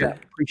Super Chat.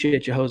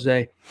 Appreciate you,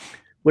 Jose.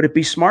 Would it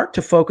be smart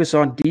to focus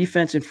on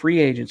defense and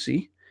free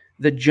agency,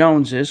 the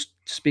Joneses,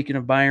 speaking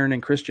of Byron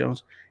and Chris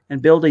Jones,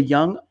 and build a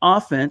young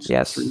offense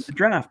through the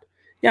draft.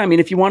 Yeah, I mean,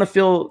 if you want to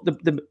fill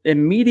the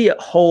immediate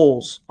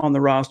holes on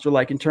the roster,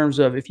 like in terms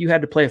of if you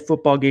had to play a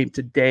football game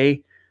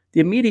today, the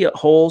immediate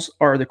holes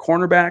are the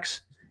cornerbacks,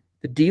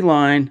 the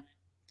D-line.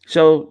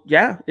 So,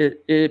 yeah,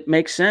 it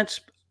makes sense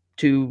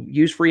to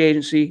use free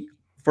agency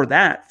for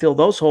that, fill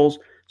those holes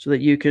so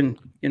that you can,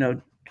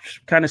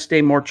 kind of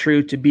stay more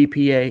true to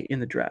BPA in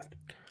the draft.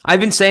 I've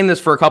been saying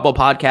this for a couple of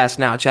podcasts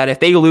now, Chad. If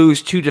they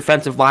lose 2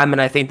 defensive linemen,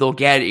 I think they'll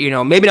get,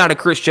 maybe not a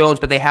Chris Jones,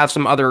 but they have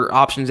some other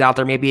options out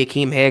there. Maybe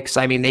Akeem Hicks.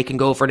 I mean, they can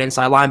go for an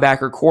inside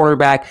linebacker,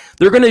 cornerback.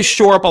 They're going to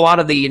shore up a lot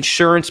of the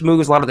insurance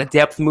moves, a lot of the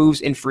depth moves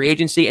in free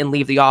agency and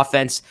leave the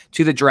offense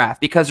to the draft.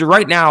 Because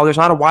right now, there's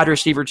not a wide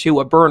receiver 2,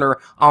 a burner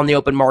on the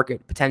open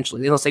market,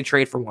 potentially, unless they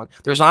trade for one.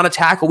 There's not a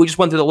tackle. We just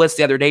went through the list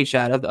the other day,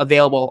 Chad, of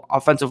available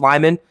offensive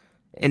linemen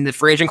in the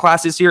free agent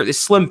class this year is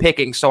slim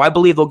picking. So I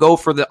believe they'll go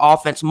for the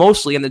offense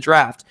mostly in the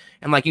draft.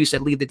 And like you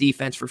said, leave the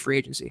defense for free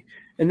agency.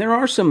 And there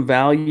are some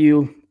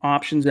value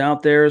options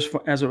out there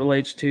as it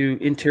relates to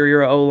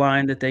interior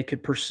O-line that they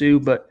could pursue.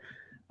 But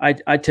I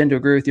tend to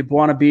agree with you.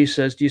 Buana B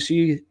says, do you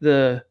see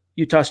the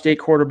Utah State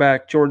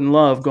quarterback Jordan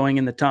Love going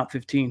in the top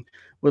 15?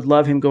 Would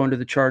love him going to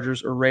the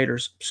Chargers or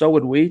Raiders. So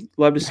would we.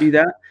 Love to see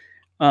that.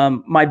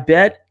 My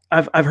bet,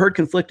 I've heard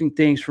conflicting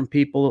things from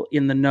people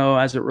in the know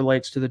as it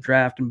relates to the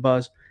draft and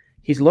buzz.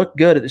 He's looked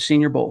good at the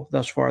Senior Bowl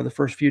thus far, the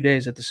first few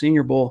days at the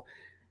Senior Bowl.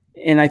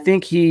 And I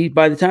think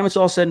by the time it's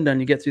all said and done,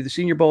 you get through the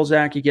Senior Bowl,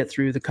 Zach, you get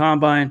through the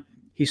Combine.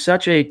 He's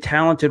such a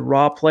talented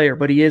raw player,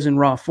 but he is in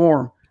raw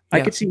form. Yeah.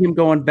 I could see him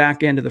going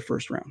back into the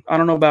first round. I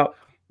don't know about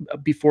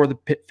before the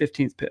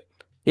 15th pick.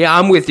 Yeah,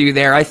 I'm with you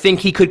there. I think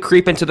he could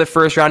creep into the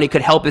first round. He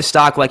could help his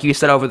stock, like you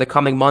said, over the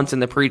coming months in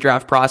the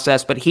pre-draft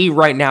process. But he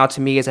right now,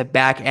 to me, is a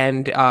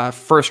back-end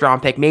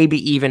first-round pick, maybe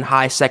even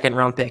high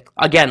second-round pick.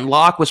 Again,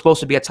 Locke was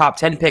supposed to be a top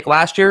 10 pick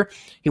last year.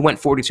 He went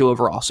 42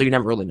 overall, so you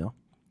never really know.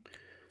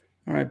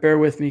 All right, bear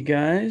with me,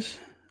 guys.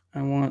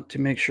 I want to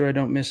make sure I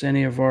don't miss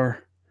any of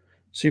our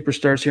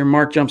superstars here.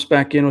 Mark jumps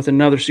back in with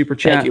another super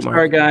chat. Thank you, Mark.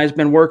 Sorry, guys.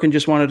 Been working.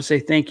 Just wanted to say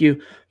thank you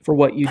for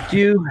what you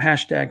do.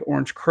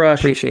 #Orange Crush.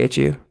 Appreciate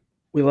you.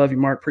 We love you,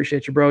 Mark.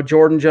 Appreciate you, bro.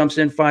 Jordan jumps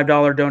in,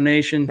 $5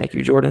 donation. Thank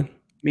you, Jordan.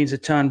 Means a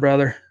ton,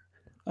 brother.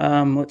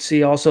 Let's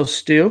see. Also,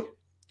 Stu,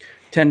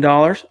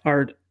 $10.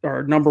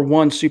 Our number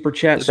one super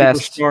chat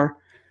superstar.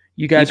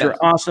 You guys are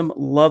awesome.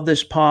 Love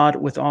this pod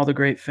with all the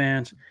great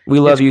fans. We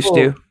love you,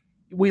 Stu.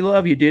 We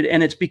love you, dude.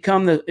 And it's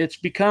become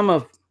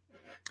a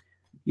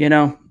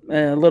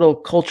little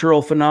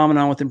cultural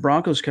phenomenon within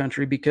Broncos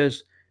country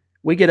because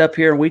we get up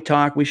here and we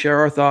talk, we share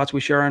our thoughts,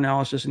 we share our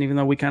analysis, and even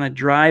though we kind of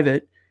drive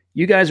it,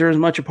 you guys are as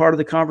much a part of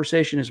the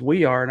conversation as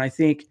we are. And I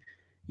think,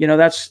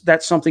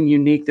 that's something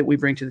unique that we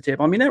bring to the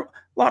table. I mean, a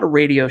lot of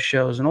radio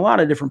shows and a lot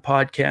of different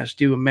podcasts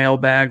do a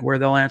mailbag where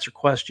they'll answer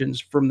questions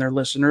from their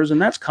listeners,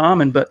 and that's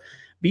common, but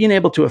being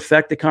able to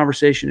affect the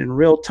conversation in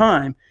real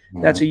time,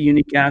 that's a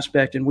unique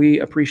aspect. And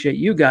we appreciate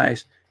you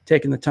guys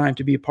taking the time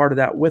to be a part of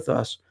that with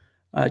us.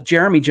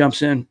 Jeremy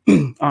jumps in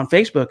on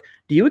Facebook.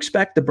 Do you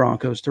expect the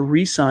Broncos to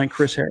re-sign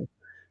Chris Harris?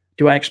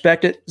 Do I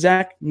expect it,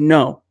 Zach?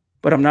 No,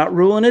 but I'm not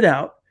ruling it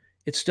out.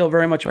 It's still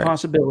very much a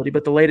possibility,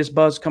 but the latest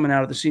buzz coming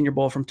out of the Senior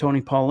Bowl from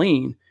Tony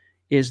Pauline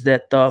is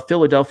that the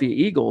Philadelphia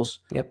Eagles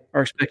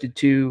are expected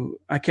to,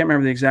 I can't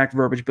remember the exact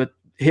verbiage, but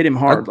hit him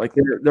hard. Like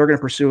they're going to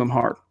pursue him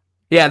hard.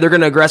 Yeah, they're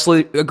going to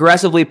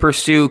aggressively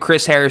pursue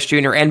Chris Harris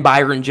Jr. and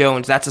Byron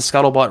Jones. That's a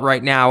scuttlebutt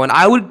right now. And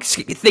I would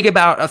think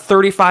about a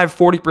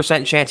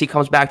 35-40% chance he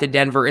comes back to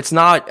Denver. It's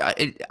not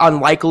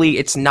unlikely.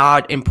 It's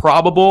not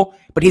improbable.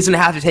 But he's going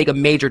to have to take a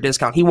major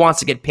discount. He wants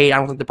to get paid. I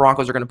don't think the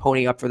Broncos are going to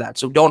pony up for that.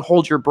 So don't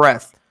hold your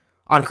breath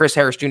on Chris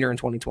Harris Jr. in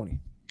 2020.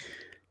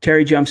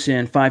 Terry jumps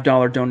in,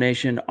 $5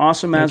 donation.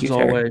 Awesome Thank as you,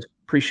 always. Terry.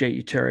 Appreciate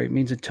you, Terry. It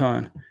means a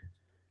ton.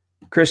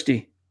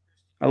 Christy,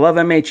 I love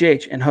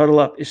MHH, and Huddle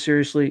Up is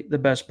seriously the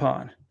best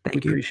pod. We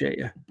appreciate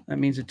you. That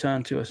means a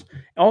ton to us.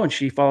 Oh, and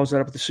she follows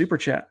that up with the super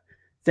chat.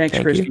 Thanks,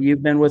 Christy.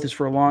 You've been with us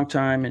for a long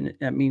time, and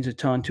that means a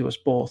ton to us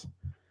both.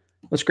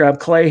 Let's grab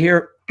Clay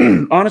here.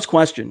 Honest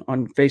question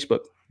on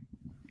Facebook.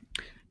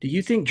 Do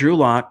you think Drew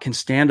Lock can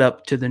stand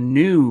up to the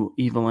new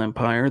evil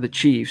empire, the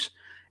Chiefs,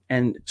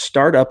 and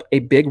start up a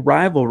big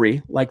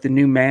rivalry like the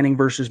new Manning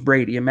versus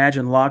Brady?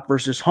 Imagine Lock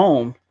versus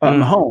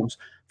Mahomes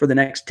for the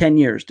next 10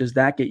 years. Does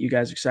that get you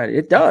guys excited?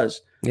 It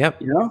does.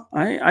 Yep.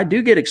 I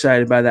do get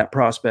excited by that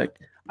prospect.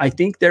 I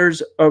think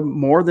there's a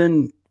more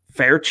than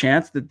fair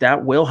chance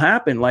that will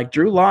happen. Like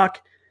Drew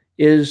Lock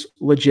is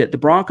legit. The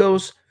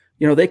Broncos,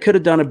 they could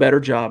have done a better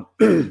job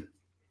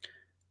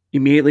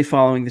immediately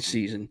following the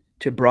season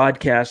to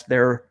broadcast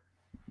their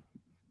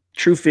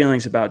true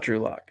feelings about Drew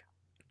Lock.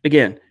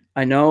 Again,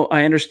 I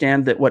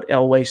understand that what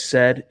Elway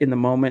said in the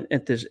moment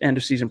at this end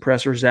of season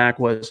presser, Zach,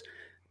 was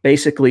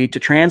basically to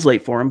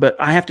translate for him, but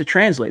I have to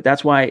translate.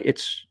 That's why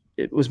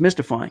it was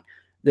mystifying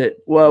that,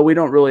 well, we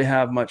don't really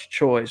have much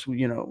choice.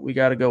 We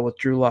got to go with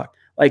Drew Lock.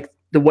 Like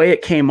the way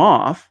it came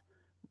off,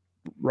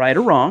 right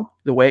or wrong,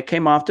 the way it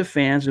came off to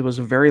fans, it was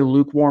a very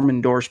lukewarm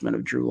endorsement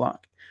of Drew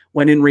Lock.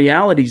 When in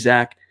reality,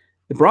 Zach,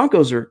 The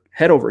Broncos are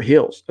head over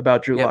heels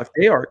about Drew Yep. Lock.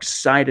 They are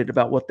excited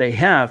about what they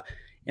have.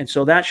 And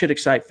so that should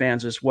excite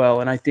fans as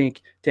well. And I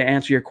think to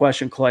answer your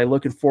question, Clay,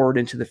 looking forward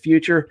into the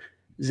future,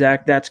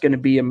 Zach, that's going to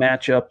be a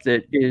matchup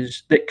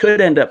that could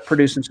end up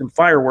producing some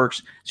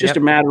fireworks. It's just a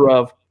matter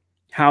of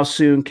how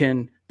soon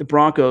can the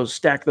Broncos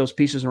stack those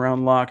pieces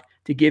around Lock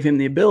to give him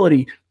the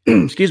ability,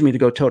 to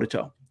go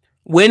toe-to-toe.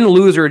 Win,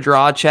 lose, or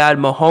draw, Chad,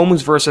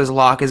 Mahomes versus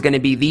Locke is going to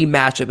be the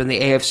matchup in the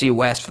AFC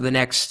West for the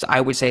next,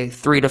 I would say,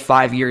 3 to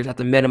 5 years at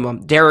the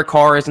minimum. Derek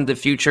Carr is in the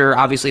future.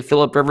 Obviously,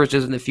 Phillip Rivers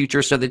is in the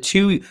future. So the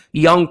two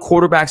young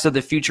quarterbacks of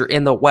the future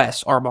in the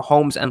West are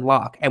Mahomes and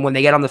Locke. And when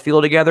they get on the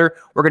field together,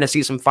 we're going to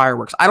see some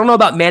fireworks. I don't know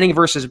about Manning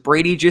versus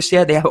Brady just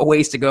yet. They have a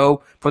ways to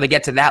go before they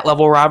get to that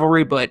level of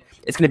rivalry, but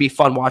it's going to be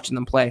fun watching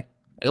them play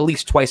at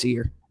least twice a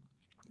year.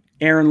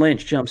 Aaron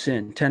Lynch jumps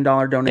in,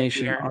 $10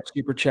 donation on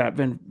Super Chat.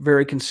 Been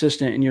very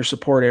consistent in your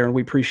support, Aaron.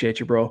 We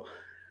appreciate you, bro.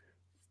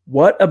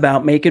 What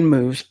about making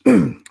moves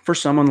for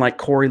someone like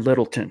Corey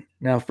Littleton?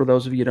 Now, for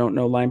those of you who don't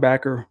know,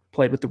 linebacker,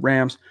 played with the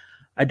Rams.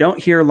 I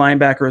don't hear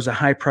linebacker as a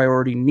high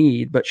priority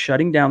need, but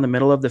shutting down the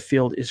middle of the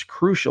field is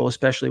crucial,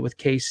 especially with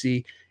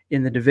KC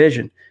in the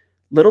division.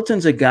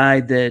 Littleton's a guy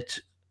that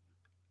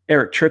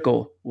Eric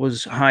Trickle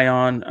was high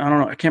on. I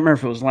don't know. I can't remember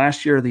if it was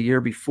last year or the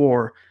year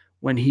before,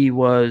 when he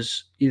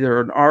was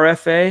either an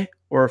RFA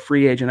or a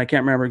free agent. I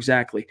can't remember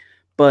exactly.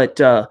 But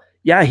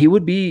he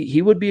would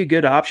be a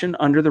good option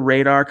under the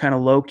radar, kind of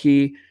low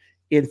key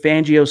in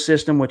Fangio's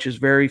system, which is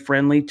very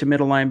friendly to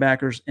middle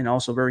linebackers and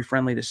also very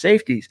friendly to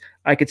safeties.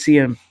 I could see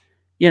him,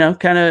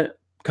 kind of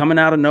coming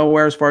out of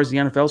nowhere as far as the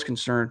NFL is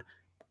concerned.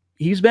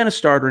 He's been a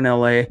starter in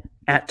LA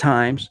at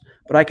times,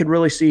 but I could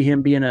really see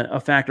him being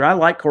a factor. I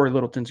like Corey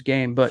Littleton's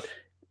game, but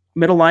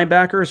middle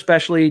linebacker,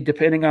 especially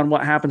depending on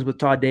what happens with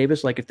Todd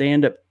Davis, like if they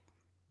end up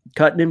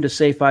cutting him to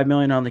save $5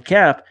 million on the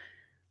cap,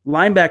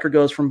 linebacker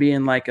goes from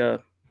being like a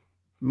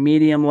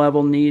medium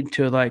level need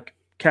to like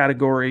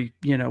category,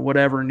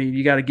 whatever need.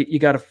 You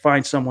got to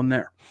find someone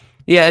there.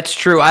 Yeah, it's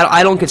true.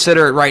 I don't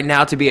consider it right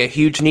now to be a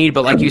huge need,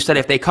 but like you said,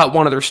 if they cut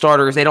one of their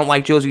starters, they don't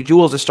like Josie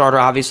Jewell as a starter,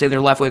 obviously.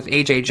 They're left with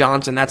A.J.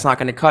 Johnson. That's not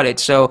going to cut it.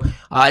 So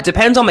it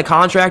depends on the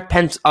contract,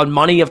 depends on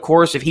money, of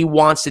course. If he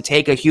wants to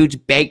take a huge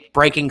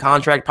breaking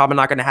contract, probably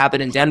not going to happen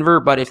in Denver,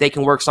 but if they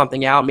can work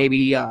something out,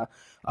 maybe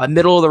a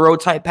middle-of-the-road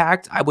type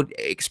pact, I would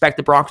expect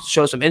the Broncos to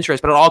show some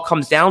interest, but it all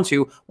comes down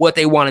to what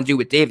they want to do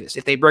with Davis.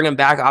 If they bring him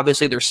back,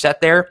 obviously they're set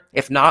there.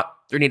 If not,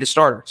 they need a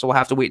starter, so we'll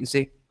have to wait and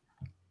see.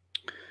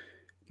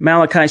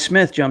 Malachi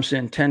Smith jumps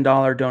in,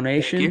 $10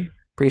 donation. Thank you.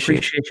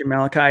 Appreciate you,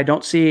 Malachi. I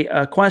don't see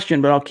a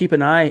question, but I'll keep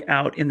an eye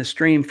out in the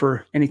stream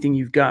for anything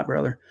you've got,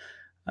 brother.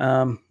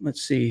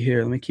 Let's see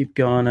here. Let me keep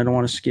going. I don't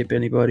want to skip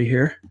anybody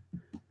here.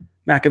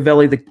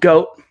 Machiavelli, the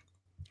GOAT.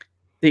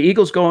 The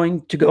Eagles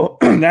going to go,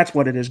 that's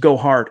what it is, go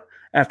hard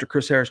after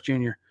Chris Harris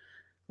Jr.,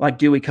 like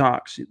Dewey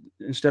Cox.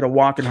 Instead of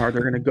walking hard,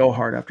 they're going to go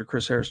hard after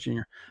Chris Harris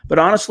Jr. But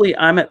honestly,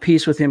 I'm at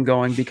peace with him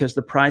going because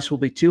the price will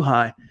be too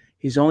high.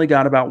 He's only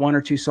got about 1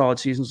 or 2 solid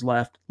seasons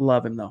left.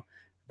 Love him though.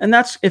 And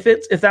that's if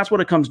that's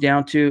what it comes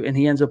down to and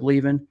he ends up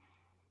leaving,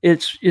 you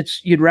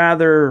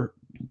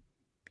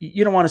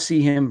don't want to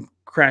see him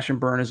crash and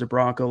burn as a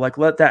Bronco. Like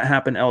let that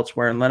happen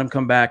elsewhere and let him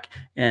come back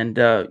and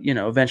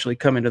eventually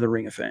come into the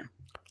Ring of Fame.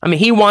 I mean,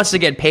 he wants to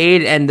get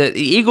paid, and the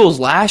Eagles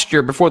last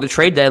year, before the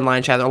trade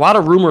deadline, Chad, there are a lot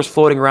of rumors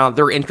floating around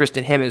their interest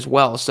in him as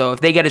well. So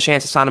if they get a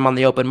chance to sign him on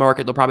the open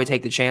market, they'll probably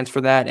take the chance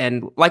for that.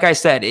 And like I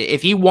said,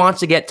 if he wants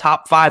to get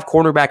top 5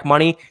 cornerback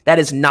money, that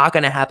is not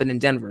going to happen in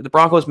Denver. The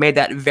Broncos made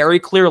that very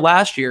clear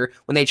last year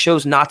when they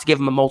chose not to give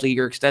him a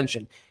multi-year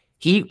extension.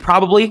 He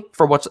probably,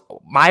 for what's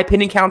my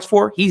opinion counts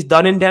for, he's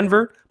done in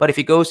Denver. But if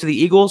he goes to the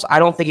Eagles, I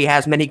don't think he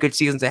has many good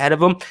seasons ahead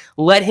of him.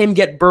 Let him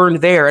get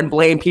burned there and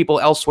blame people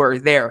elsewhere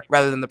there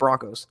rather than the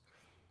Broncos.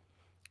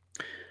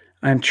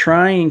 I'm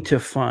trying to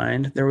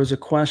find, there was a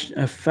question,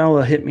 a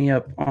fella hit me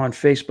up on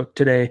Facebook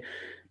today.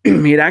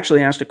 He had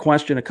actually asked a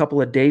question a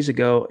couple of days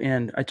ago,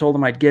 and I told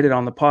him I'd get it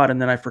on the pod,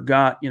 and then I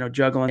forgot,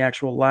 juggling the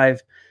actual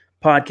live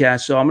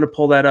podcast. So I'm going to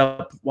pull that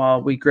up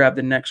while we grab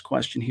the next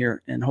question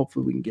here, and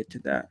hopefully we can get to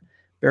that.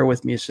 Bear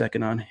with me a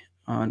second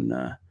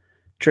on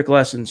Trick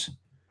Lessons.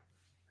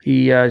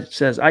 He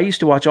says, I used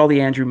to watch all the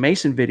Andrew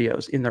Mason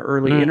videos in the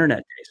early internet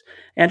days.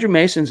 Andrew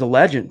Mason's a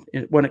legend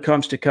when it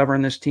comes to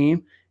covering this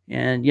team.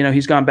 And,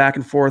 he's gone back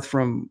and forth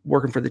from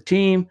working for the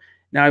team.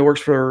 Now he works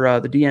for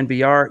the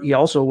DNVR. He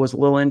also was a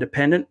little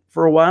independent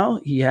for a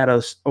while. He had a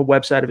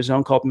website of his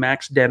own called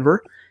Max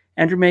Denver.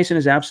 Andrew Mason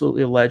is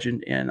absolutely a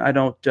legend. And I'm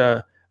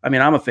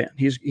a fan.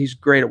 He's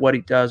great at what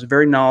he does.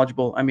 Very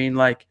knowledgeable.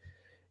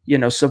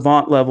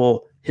 Savant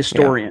level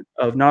historian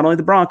of not only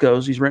the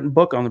Broncos, he's written a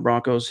book on the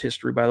Broncos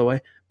history, by the way,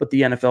 but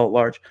the NFL at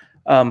large.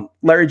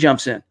 Larry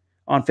jumps in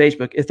on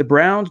Facebook. If the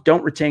Browns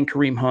don't retain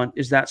Kareem Hunt,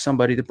 is that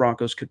somebody the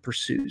Broncos could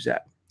pursue,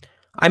 Zach?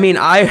 I mean,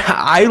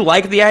 I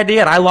like the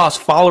idea, and I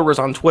lost followers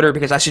on Twitter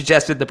because I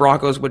suggested the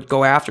Broncos would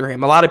go after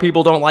him. A lot of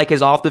people don't like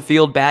his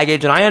off-the-field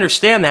baggage, and I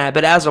understand that,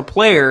 but as a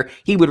player,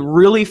 he would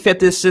really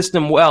fit this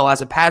system well.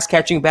 As a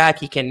pass-catching back,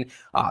 he can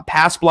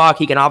pass block,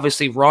 he can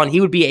obviously run.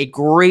 He would be a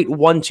great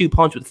 1-2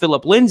 punch with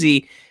Phillip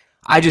Lindsay.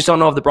 I just don't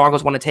know if the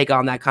Broncos want to take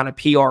on that kind of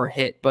PR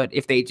hit. But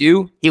if they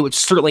do, he would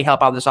certainly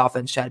help out this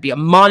offense, Chad. It'd be a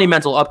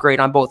monumental upgrade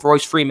on both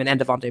Royce Freeman and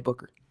Devontae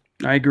Booker.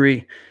 I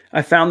agree.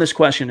 I found this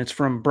question. It's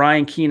from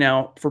Brian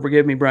Keenau.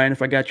 Forgive me, Brian,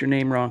 if I got your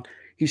name wrong.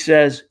 He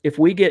says, if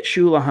we get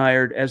Shula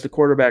hired as the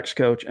quarterback's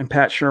coach and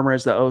Pat Shurmur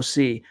as the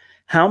OC,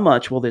 how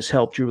much will this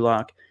help Drew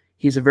Lock?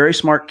 He's a very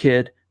smart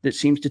kid that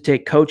seems to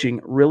take coaching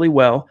really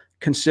well,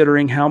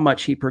 considering how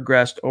much he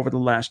progressed over the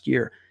last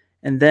year.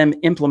 And them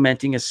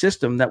implementing a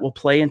system that will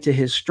play into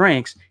his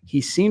strengths,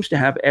 he seems to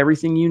have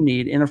everything you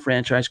need in a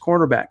franchise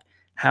quarterback.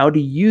 How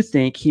do you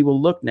think he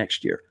will look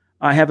next year?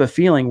 I have a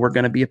feeling we're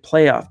going to be a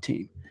playoff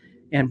team.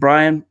 And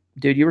Brian,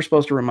 dude, you were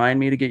supposed to remind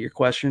me to get your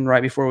question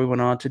right before we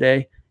went on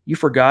today. You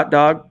forgot,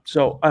 dog.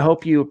 So I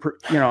hope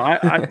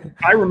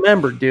I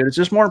remembered, dude. It's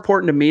just more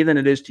important to me than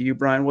it is to you,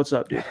 Brian. What's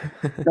up, dude?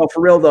 No,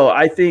 for real though.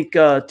 I think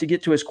to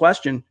get to his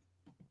question,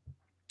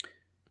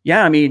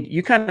 yeah, I mean,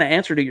 you kind of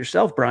answered it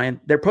yourself, Brian.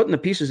 They're putting the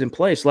pieces in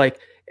place. Like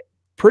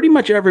pretty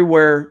much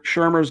everywhere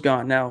Shurmur's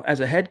gone. Now,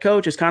 as a head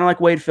coach, it's kind of like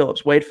Wade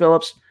Phillips. Wade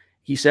Phillips,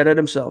 he said it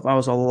himself. I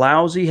was a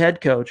lousy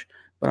head coach,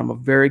 but I'm a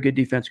very good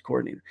defensive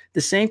coordinator.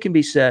 The same can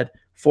be said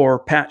for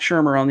Pat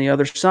Shurmur on the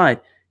other side.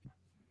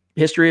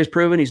 History has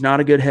proven he's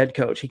not a good head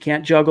coach. He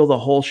can't juggle the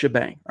whole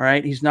shebang, all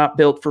right? He's not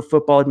built for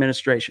football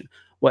administration.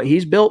 What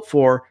he's built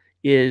for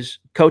is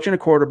coaching a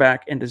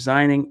quarterback and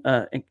designing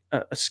a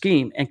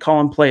scheme and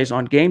calling plays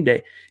on game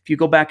day. If you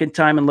go back in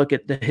time and look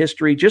at the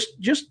history,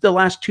 just the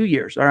last 2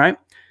 years, all right?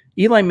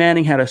 Eli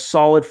Manning had a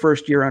solid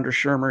first year under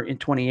Shurmur in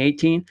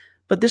 2018,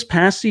 but this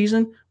past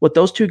season, what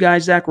those two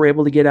guys, Zach, were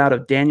able to get out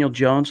of Daniel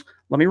Jones,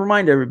 let me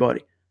remind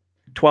everybody,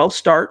 12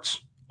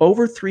 starts,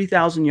 over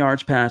 3,000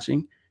 yards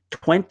passing,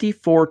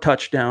 24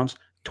 touchdowns,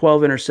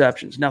 12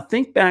 interceptions. Now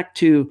think back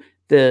to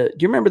do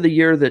you remember the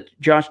year that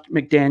Josh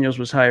McDaniels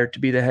was hired to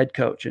be the head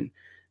coach, and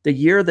the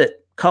year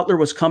that Cutler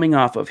was coming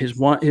off of his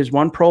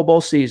one Pro Bowl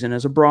season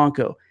as a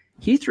Bronco?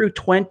 He threw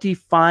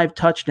 25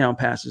 touchdown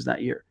passes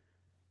that year.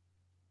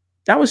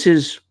 That was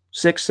his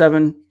 6,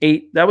 7,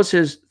 8. That was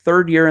his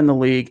third year in the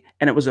league,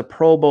 and it was a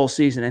Pro Bowl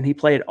season, and he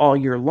played all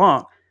year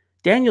long.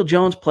 Daniel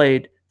Jones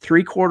played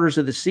 3/4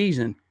 of the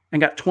season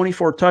and got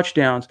 24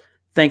 touchdowns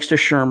thanks to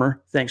Shurmur,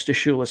 thanks to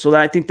Shula. So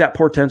I think that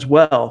portends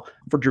well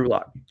for Drew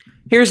Lock.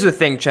 Here's the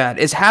thing, Chad,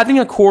 is having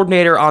a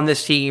coordinator on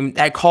this team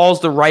that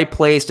calls the right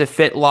plays to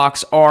fit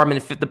Lock's arm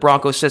and fit the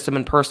Broncos system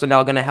and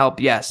personnel going to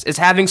help? Yes. Is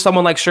having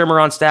someone like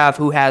Shurmur on staff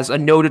who has a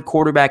noted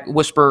quarterback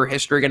whisperer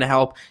history going to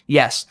help?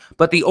 Yes.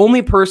 But the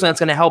only person that's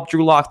going to help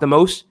Drew Lock the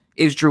most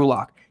is Drew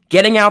Lock.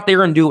 Getting out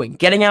there and doing,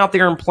 getting out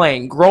there and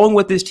playing, growing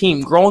with his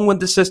team, growing with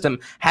the system,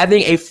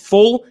 having a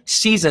full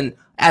season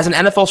as an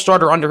NFL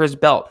starter under his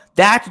belt.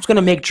 That's what's going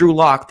to make Drew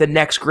Lock the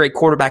next great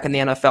quarterback in the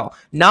NFL.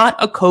 Not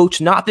a coach,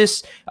 not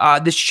this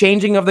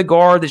changing of the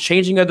guard, this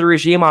changing of the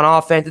regime on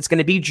offense. It's going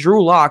to be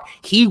Drew Lock.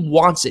 He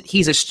wants it.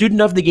 He's a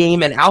student of the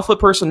game, an alpha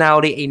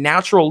personality, a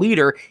natural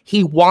leader.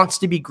 He wants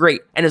to be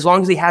great. And as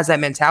long as he has that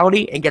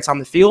mentality and gets on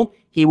the field,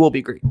 he will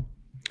be great.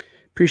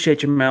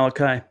 Appreciate you,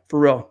 Malachi. For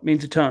real.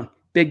 Means a ton.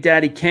 Big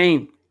Daddy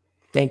Kane.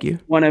 Thank you.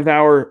 One of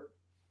our,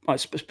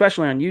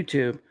 especially on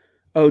YouTube,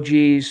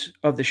 OGs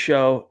of the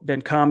show,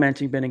 been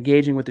commenting, been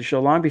engaging with the show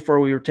long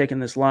before we were taking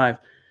this live.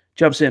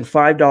 Jumps in,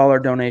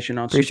 $5 donation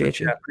on Super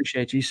Chat.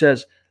 Appreciate you. He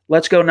says,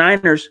 let's go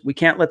Niners. We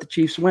can't let the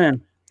Chiefs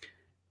win.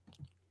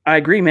 I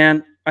agree,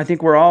 man. I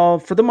think we're all,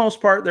 for the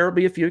most part, there will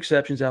be a few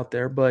exceptions out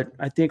there, but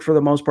I think for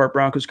the most part,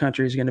 Broncos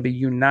country is going to be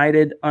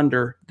united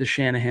under the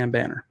Shanahan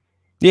banner.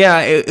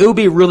 Yeah, it would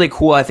be really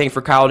cool, I think,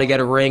 for Kyle to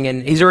get a ring,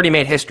 and he's already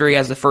made history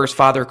as the first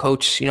father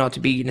coach, to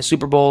be in a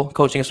Super Bowl,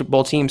 coaching a Super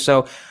Bowl team.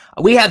 So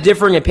we have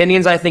differing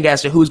opinions, I think,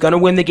 as to who's going to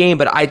win the game,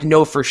 but I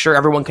know for sure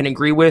everyone can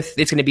agree with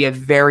it's going to be a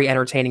very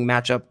entertaining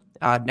matchup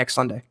next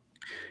Sunday.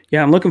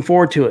 Yeah, I'm looking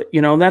forward to it.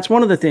 That's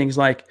one of the things,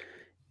 like,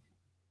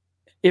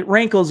 it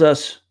rankles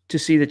us to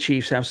see the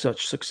Chiefs have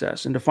such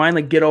success and to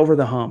finally get over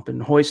the hump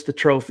and hoist the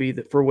trophy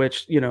for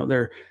which,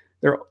 their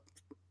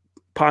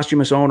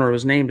posthumous owner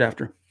was named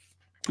after.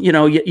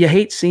 You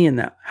hate seeing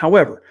that.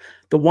 However,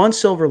 the one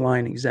silver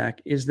lining,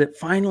 Zach, is that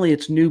finally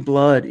it's new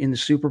blood in the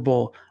Super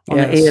Bowl on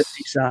the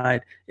AFC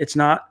side. It's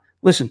not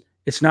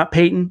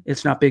Peyton.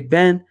 It's not Big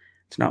Ben.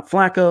 It's not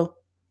Flacco.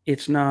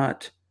 It's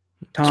not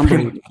Tom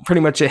Brady.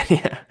 Pretty much it,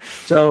 yeah.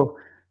 So,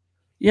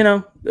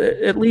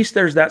 at least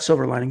there's that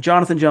silver lining.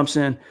 Jonathan jumps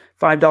in,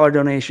 $5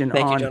 donation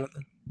Thank on you,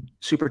 Jonathan.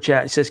 Super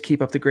Chat. He says,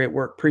 keep up the great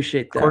work.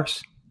 Appreciate that. Of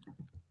course.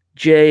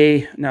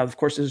 Jay, now, of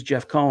course, this is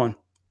Jeff Cohen.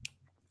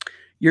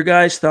 Your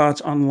guys'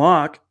 thoughts on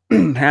Locke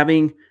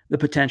having the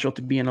potential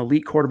to be an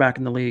elite quarterback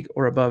in the league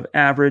or above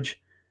average?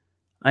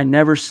 I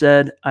never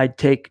said I'd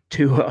take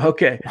Tua.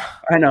 Okay,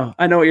 I know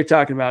what you're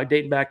talking about.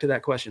 Dating back to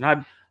that question,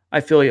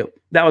 I feel you.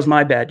 That was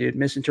my bad, dude.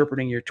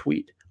 Misinterpreting your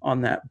tweet on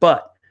that.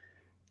 But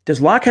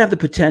does Locke have the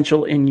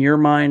potential in your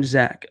mind,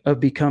 Zach, of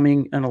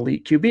becoming an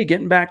elite QB?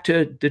 Getting back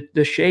to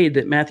the shade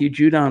that Matthew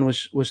Judon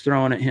was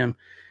throwing at him,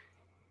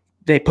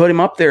 they put him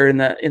up there in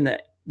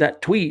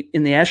that tweet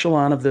in the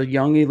echelon of the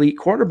young elite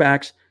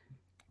quarterbacks.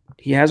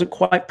 He hasn't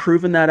quite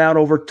proven that out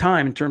over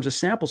time in terms of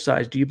sample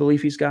size. Do you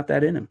believe he's got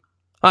that in him?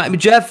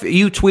 Jeff,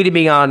 you tweeted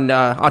me on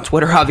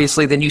Twitter,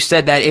 obviously. Then you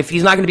said that if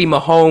he's not going to be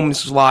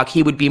Mahomes' lock,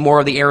 he would be more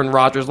of the Aaron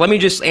Rodgers. Let me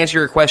just answer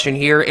your question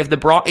here.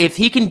 If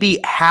he can be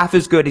half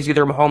as good as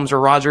either Mahomes or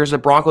Rodgers, the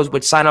Broncos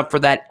would sign up for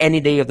that any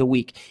day of the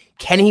week.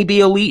 Can he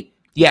be elite?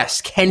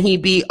 Yes. Can he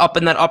be up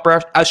in that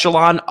upper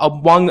echelon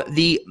among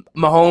the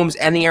Mahomes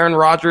and the Aaron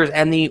Rodgers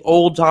and the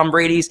old Tom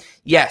Brady's?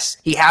 Yes.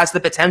 He has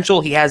the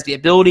potential, he has the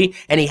ability,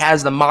 and he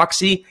has the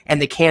moxie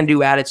and the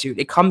can-do attitude.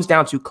 It comes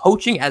down to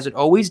coaching, as it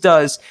always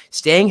does,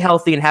 staying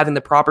healthy and having the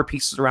proper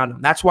pieces around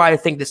him. That's why I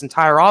think this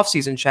entire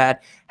offseason, Chad,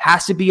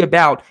 has to be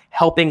about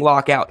helping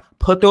lock out.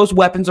 Put those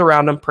weapons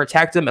around him,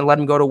 protect him, and let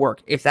him go to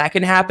work. If that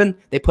can happen,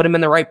 they put him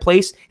in the right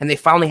place, and they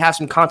finally have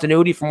some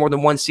continuity for more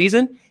than one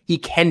season, he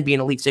can be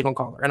an elite signal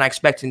caller, and I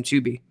expect him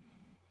to be.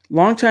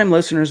 Longtime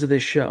listeners of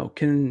this show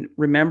can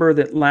remember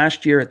that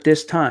last year at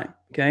this time,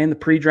 okay, in the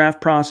pre-draft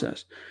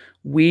process,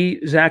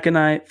 Zach and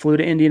I flew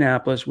to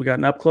Indianapolis. We got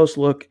an up-close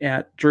look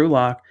at Drew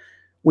Lock.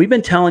 We've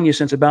been telling you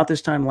since about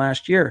this time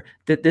last year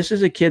that this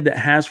is a kid that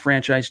has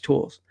franchise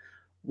tools.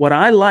 What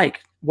I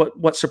like,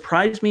 what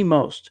surprised me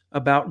most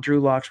about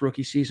Drew Lock's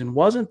rookie season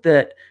wasn't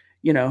that,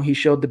 he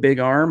showed the big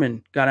arm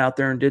and got out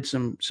there and did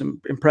some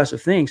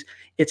impressive things.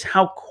 It's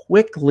how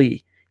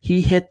quickly he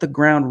hit the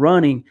ground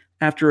running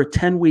after a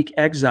 10-week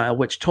exile,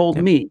 which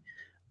told me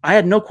I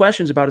had no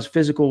questions about his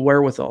physical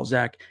wherewithal,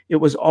 Zach. It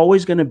was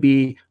always going to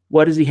be,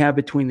 what does he have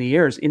between the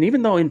ears? And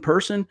even though in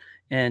person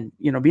and,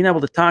 being able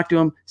to talk to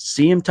him,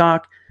 see him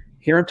talk,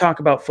 hear him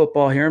talk about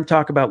football, hear him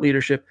talk about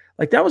leadership,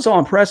 like that was all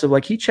impressive.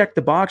 Like he checked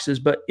the boxes,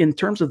 but in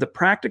terms of the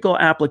practical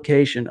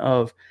application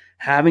of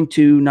having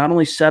to not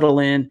only settle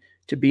in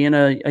to being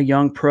a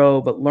young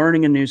pro, but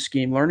learning a new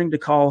scheme, learning to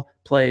call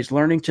plays,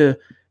 learning to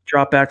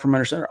drop back from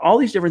under center, all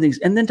these different things.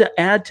 And then to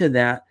add to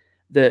that,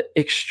 the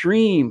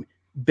extreme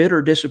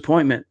bitter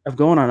disappointment of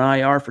going on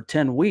IR for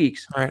 10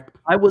 weeks. Right.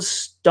 I was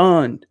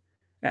stunned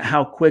at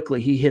how quickly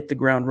he hit the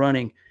ground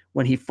running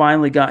when he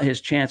finally got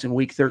his chance in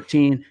week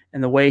 13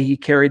 and the way he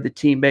carried the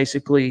team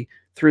basically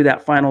through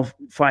that final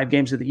 5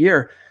 games of the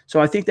year.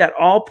 So I think that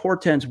all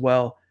portends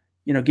well,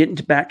 getting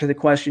back to the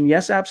question.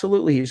 Yes,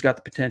 absolutely. He's got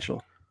the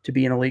potential to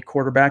be an elite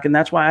quarterback. And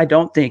that's why I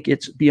don't think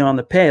it's beyond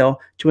the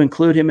pale to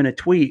include him in a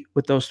tweet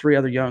with those 3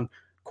 other young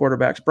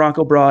quarterbacks.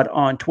 Bronco Broad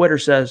on Twitter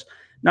says,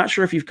 not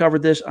sure if you've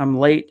covered this. I'm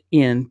late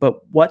in,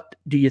 but what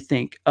do you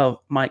think of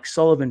Mike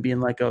Sullivan being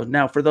let go?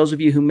 Now, for those of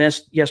you who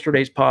missed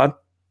yesterday's pod,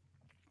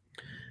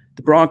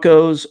 the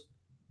Broncos,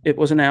 it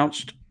was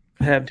announced,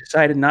 have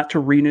decided not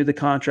to renew the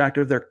contract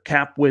of their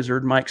cap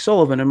wizard, Mike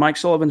Sullivan. And Mike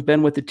Sullivan's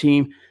been with the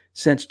team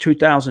since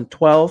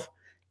 2012.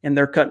 And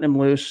they're cutting him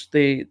loose.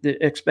 The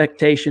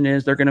expectation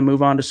is they're going to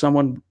move on to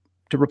someone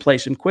to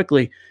replace him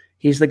quickly.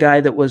 He's the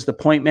guy that was the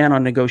point man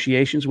on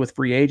negotiations with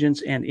free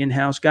agents and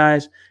in-house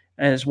guys,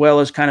 as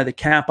well as kind of the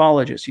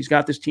capologist. He's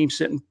got this team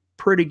sitting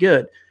pretty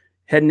good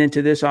heading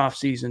into this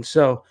offseason.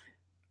 So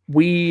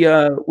we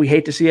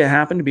hate to see it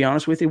happen, to be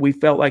honest with you. We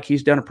felt like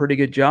he's done a pretty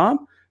good job,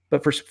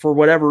 but for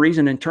whatever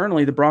reason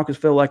internally, the Broncos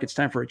feel like it's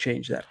time for a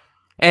change there.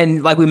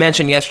 And like we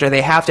mentioned yesterday,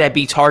 they have to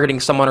be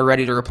targeting someone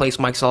already to replace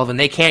Mike Sullivan.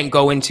 They can't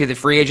go into the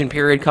free agent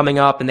period coming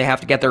up and they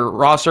have to get their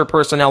roster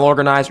personnel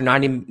organized, their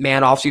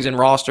 90-man offseason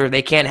roster.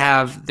 They can't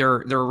have their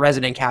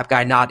resident cap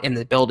guy not in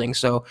the building.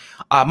 So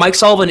Mike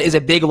Sullivan is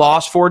a big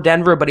loss for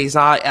Denver, but he's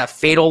not a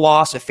fatal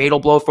loss, a fatal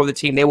blow for the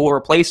team. They will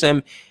replace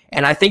him.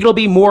 And I think it'll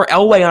be more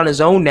Elway on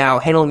his own now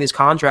handling these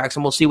contracts,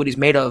 and we'll see what he's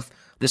made of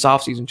this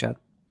offseason, Chad.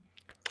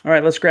 All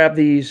right, let's grab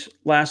these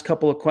last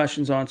couple of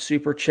questions on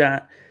Super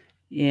Chat.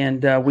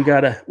 And we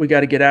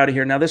gotta get out of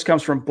here. Now, this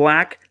comes from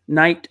Black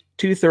Knight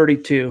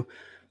 232.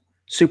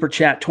 Super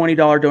Chat,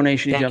 $20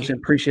 donation. He jumps in.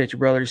 Appreciate you,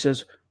 brother. He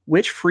says,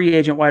 which free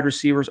agent wide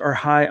receivers are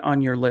high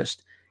on your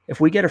list?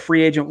 If we get a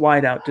free agent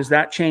wideout, does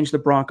that change the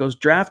Broncos'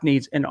 draft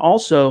needs? And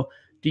also,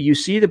 do you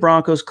see the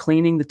Broncos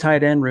cleaning the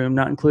tight end room,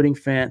 not including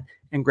Fant,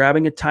 and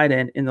grabbing a tight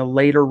end in the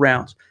later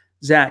rounds?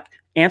 Zach,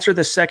 answer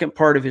the second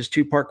part of his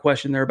 2-part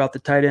question there about the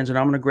tight ends, and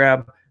I'm going to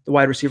grab the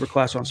wide receiver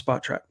class on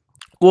Spot Track.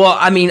 Well,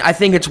 I mean, I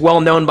think it's well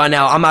known by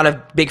now. I'm not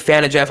a big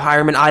fan of Jeff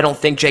Hireman. I don't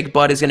think Jake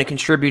Butt is going to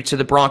contribute to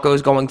the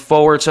Broncos going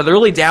forward. So they're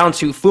really down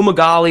to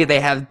Fumagalli.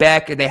 They have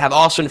Beck. They have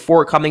Austin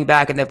Fort coming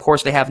back. And, of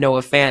course, they have Noah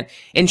Fant.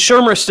 In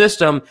Shermer's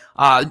system,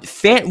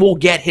 Fant will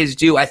get his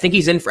due. I think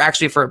he's in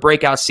for a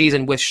breakout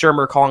season with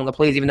Shermer calling the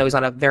plays, even though he's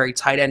not a very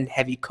tight end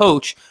heavy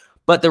coach.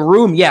 But the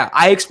room, yeah,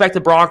 I expect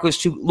the Broncos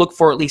to look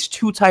for at least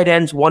 2 tight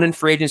ends, 1 in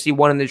free agency,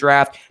 1 in the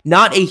draft.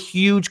 Not a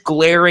huge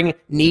glaring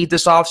need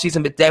this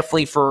offseason, but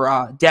definitely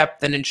for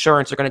depth and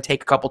insurance, they're going to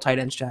take a couple tight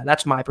ends, Chad.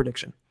 That's my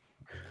prediction.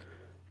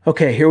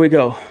 Okay, here we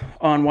go.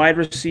 On wide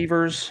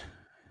receivers,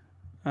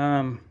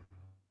 I'm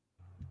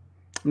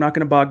not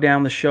going to bog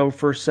down the show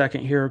for a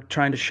second here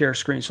trying to share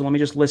screen. So let me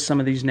just list some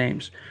of these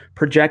names.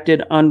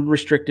 Projected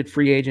unrestricted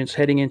free agents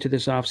heading into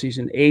this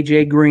offseason.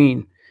 A.J.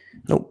 Green.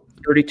 Nope.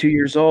 32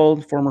 years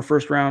old, former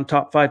first-round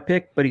top 5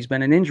 pick, but he's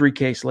been an injury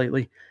case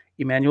lately.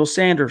 Emmanuel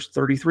Sanders,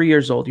 33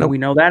 years old. Nope. We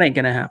know that ain't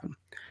going to happen.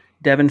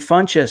 Devin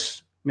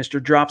Funchess,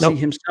 Mr. Dropsy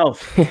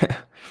himself.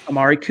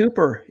 Amari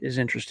Cooper is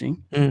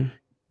interesting.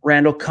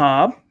 Randall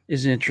Cobb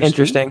is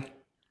interesting.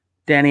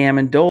 Danny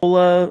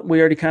Amendola, we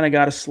already kind of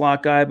got a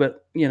slot guy,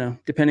 but,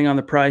 depending on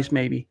the price,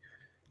 maybe.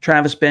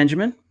 Travis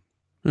Benjamin.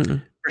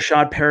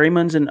 Rashad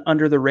Perryman's an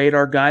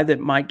under-the-radar guy that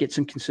might get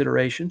some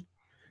consideration.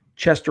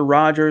 Chester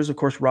Rogers, of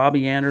course,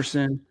 Robbie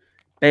Anderson.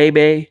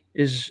 Bebe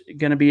is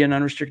going to be an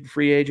unrestricted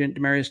free agent.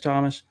 Demaryius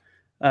Thomas.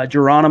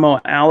 Geronimo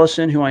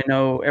Allison, who I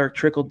know Eric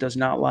Trickle does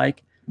not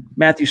like.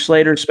 Matthew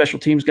Slater, special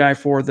teams guy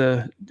for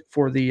the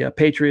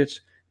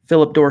Patriots.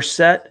 Philip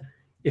Dorsett.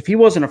 If he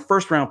wasn't a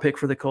first-round pick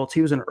for the Colts,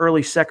 he was an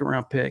early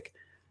second-round pick,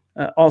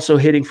 also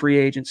hitting free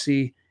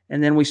agency.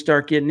 And then we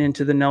start getting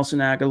into the Nelson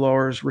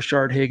Aguilars,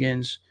 Rashard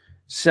Higgins,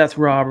 Seth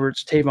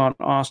Roberts, Tavon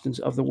Austins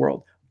of the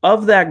world.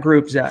 Of that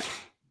group, Zach,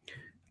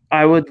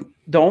 the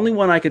only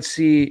one I could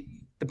see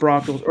the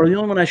Broncos, or the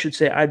only one I should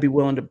say I'd be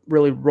willing to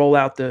really roll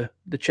out the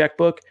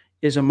checkbook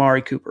is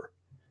Amari Cooper.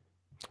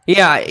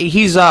 Yeah,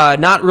 he's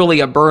not really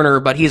a burner,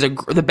 but he's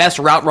the best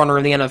route runner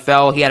in the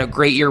NFL. He had a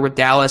great year with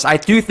Dallas. I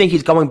do think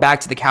he's going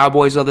back to the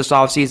Cowboys this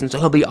offseason, so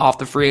he'll be off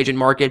the free agent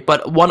market.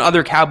 But one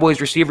other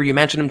Cowboys receiver, you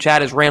mentioned him,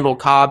 Chad, is Randall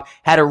Cobb.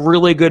 Had a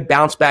really good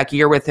bounce-back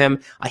year with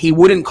him. He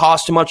wouldn't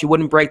cost too much. He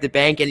wouldn't break the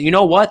bank. And you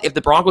know what? If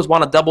the Broncos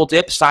want to double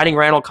dip, signing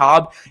Randall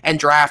Cobb and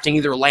drafting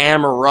either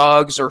Lamb or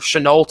Ruggs or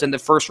Chenault in the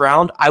first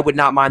round, I would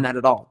not mind that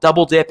at all.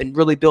 Double dip and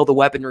really build the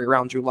weaponry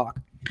around Drew Lock.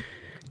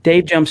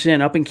 Dave jumps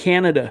in. Up in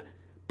Canada,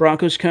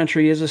 Broncos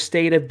country is a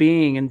state of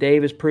being, and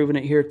Dave has proven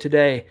it here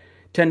today.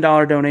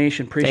 $10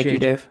 donation. Appreciate it. Thank you,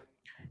 Dave.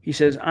 He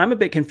says, I'm a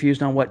bit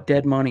confused on what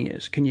dead money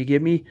is. Can you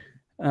give me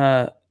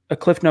a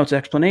Cliff Notes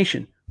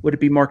explanation? Would it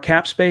be more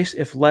cap space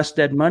if less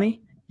dead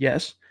money?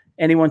 Yes.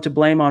 Anyone to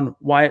blame on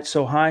why it's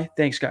so high?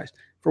 Thanks, guys.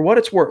 For what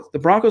it's worth, the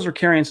Broncos are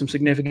carrying some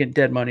significant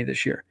dead money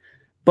this year.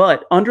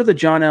 But under the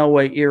John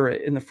Elway era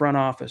in the front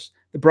office,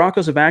 the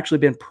Broncos have actually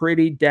been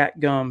pretty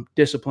dadgum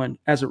disciplined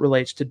as it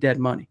relates to dead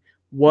money.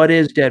 What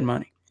is dead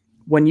money?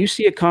 When you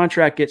see a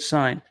contract get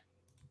signed,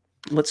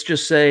 let's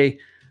just say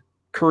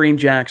Kareem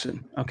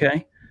Jackson,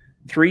 okay?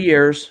 3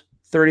 years,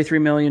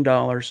 $33 million.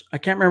 I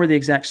can't remember the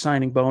exact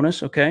signing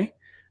bonus, okay?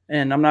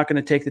 And I'm not going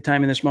to take the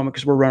time in this moment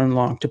because we're running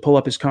long to pull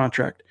up his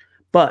contract.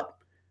 But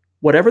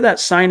whatever that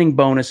signing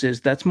bonus is,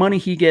 that's money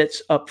he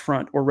gets up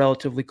front or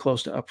relatively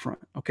close to upfront,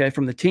 okay,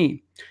 from the team.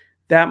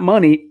 That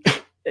money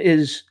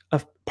is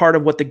a part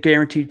of what the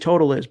guaranteed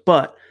total is,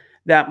 but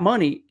that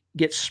money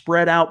gets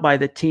spread out by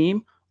the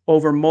team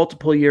over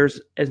multiple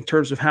years in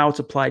terms of how it's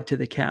applied to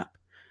the cap.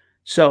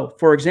 So,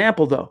 for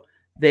example, though,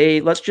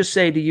 let's just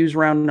say, to use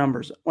round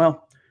numbers.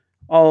 Well,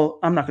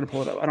 I'm not going to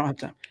pull it up. I don't have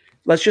time.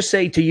 Let's just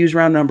say, to use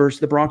round numbers,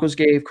 the Broncos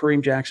gave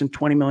Kareem Jackson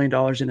 $20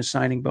 million in a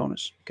signing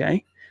bonus,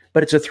 okay?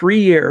 But it's a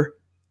 3-year,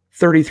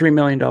 $33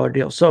 million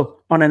deal. So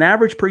on an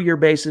average per year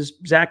basis,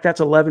 Zach,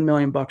 that's $11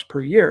 million per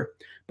year,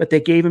 but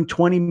they gave him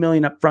 $20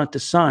 million up front to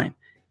sign.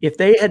 If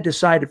they had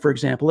decided, for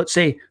example, let's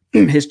say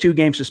his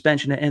 2-game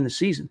suspension to end the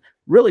season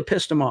really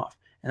pissed him off,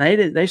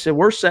 and they said,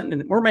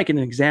 we're making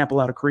an example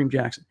out of Kareem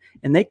Jackson,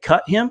 and they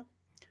cut him,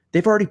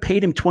 they've already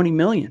paid him $20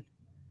 million,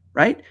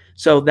 right?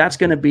 So that's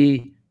going to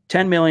be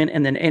 $10 million,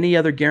 and then any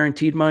other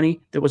guaranteed money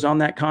that was on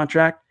that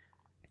contract,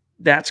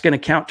 that's going to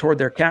count toward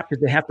their cap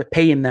because they have to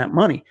pay him that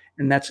money,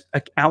 and that's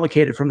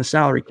allocated from the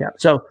salary cap.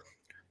 So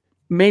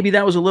maybe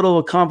that was a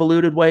little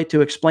convoluted way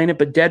to explain it,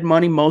 but dead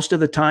money most of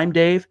the time,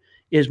 Dave,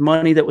 is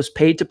money that was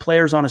paid to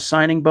players on a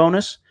signing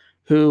bonus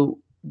who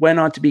went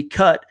on to be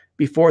cut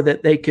before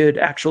that they could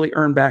actually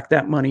earn back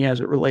that money as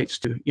it relates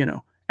to,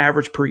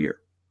 average per year.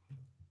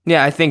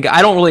 Yeah, I think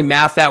I don't really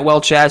math that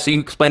well, Chad, so you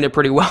explained it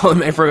pretty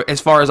well as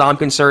far as I'm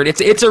concerned.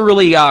 It's a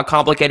really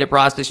complicated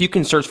process. You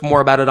can search for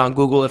more about it on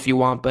Google if you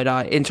want, but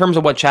in terms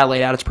of what Chad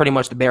laid out, it's pretty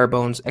much the bare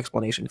bones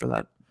explanation for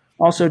that.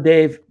 Also,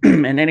 Dave,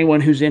 and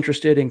anyone who's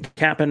interested in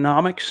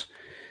Caponomics,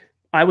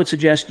 I would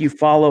suggest you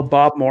follow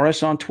Bob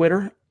Morris on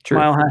Twitter. True.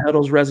 Mile High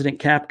Huddle's resident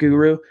cap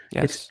guru.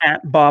 Yes. It's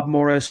at Bob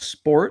Morris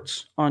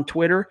Sports on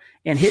Twitter,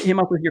 and hit him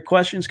up with your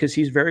questions because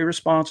he's very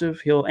responsive.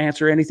 He'll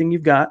answer anything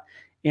you've got,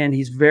 and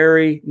he's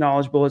very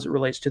knowledgeable as it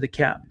relates to the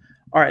cap.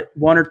 All right,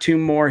 one or two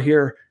more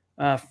here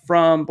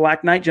from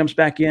Black Knight jumps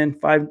back in.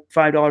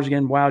 $5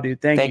 again. Wow,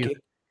 dude. Thank you.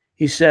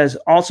 He says,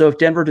 also, if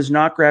Denver does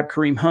not grab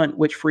Kareem Hunt,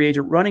 which free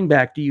agent running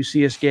back do you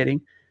see us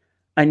getting?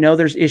 I know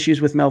there's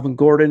issues with Melvin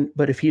Gordon,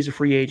 but if he's a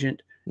free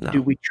agent,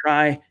 do we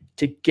try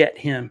to get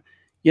him?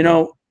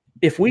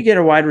 If we get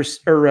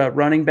a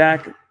running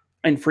back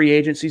in free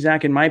agency,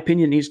 Zach, in my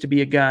opinion, needs to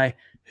be a guy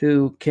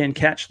who can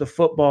catch the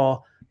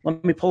football.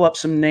 Let me pull up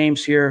some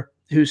names here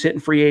who's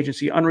hitting free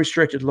agency.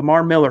 Unrestricted: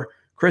 Lamar Miller,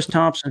 Chris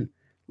Thompson,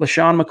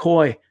 LaShawn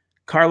McCoy,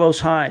 Carlos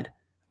Hyde,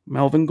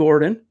 Melvin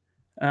Gordon,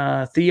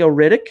 Theo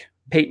Riddick,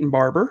 Peyton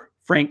Barber,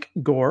 Frank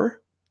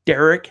Gore,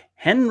 Derrick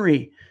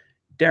Henry,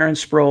 Darren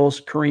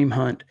Sproles, Kareem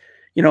Hunt,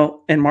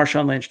 and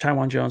Marshawn Lynch,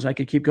 Tywan Jones. I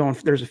could keep going.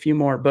 There's a few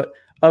more, but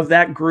of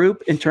that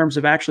group, in terms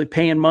of actually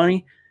paying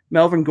money,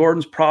 Melvin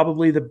Gordon's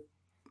probably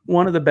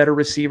one of the better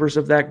receivers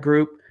of that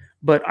group.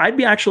 But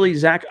I'd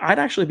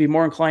actually be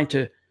more inclined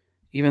to,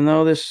 even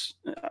though this,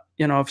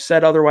 I've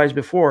said otherwise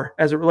before,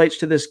 as it relates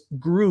to this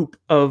group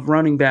of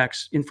running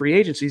backs in free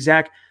agency,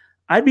 Zach,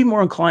 I'd be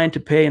more inclined to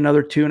pay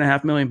another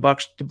 $2.5 million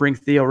to bring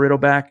Theo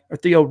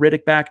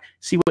Riddick back,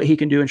 see what he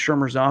can do in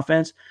Shermer's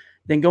offense,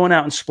 than going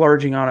out and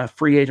splurging on a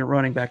free agent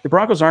running back. The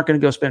Broncos aren't going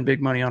to go spend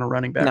big money on a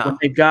running back when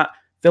they've got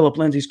Phillip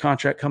Lindsay's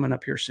contract coming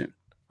up here soon.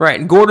 Right.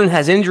 And Gordon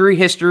has injury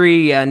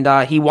history, and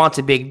he wants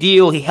a big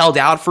deal. He held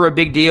out for a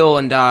big deal,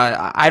 and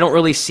I don't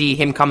really see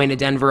him coming to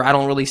Denver. I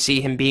don't really see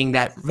him being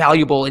that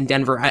valuable in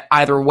Denver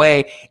either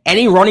way.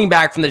 Any running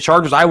back from the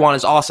Chargers I want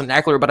is Austin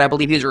Eckler, but I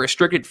believe he's a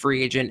restricted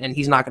free agent, and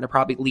he's not going to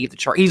probably leave the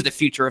Chargers. He's the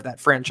future of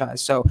that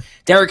franchise. So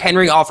Derrick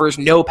Henry offers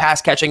no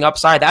pass-catching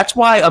upside. That's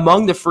why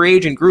among the free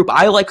agent group,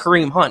 I like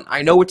Kareem Hunt.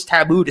 I know it's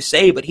taboo to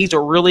say, but he's a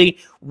really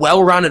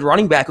well-rounded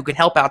running back who can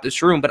help out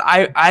this room. But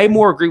I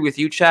more agree with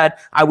you, Chad.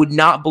 I would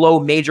not blow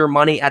major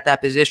money at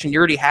that position. You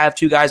already have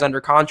two guys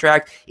under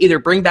contract. Either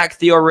bring back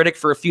Theo Riddick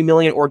for a few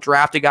million or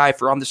draft a guy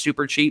for on the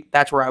super cheap.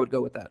 That's where I would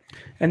go with that.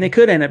 And they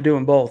could end up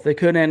doing both. They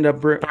could end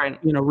up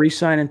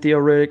re-signing Theo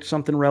Riddick,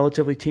 something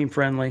relatively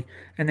team-friendly,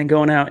 and then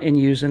going out and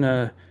using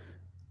a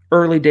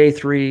early day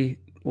 3,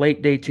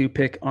 late day 2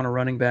 pick on a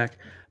running back.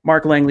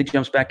 Mark Langley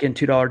jumps back in,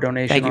 $2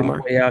 donation. Thank you, on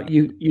Mark. the way out.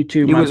 You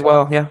too. You as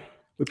well, yeah.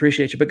 We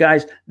appreciate you. But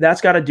guys,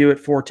 that's got to do it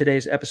for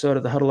today's episode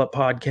of the Huddle Up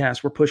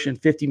Podcast. We're pushing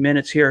 50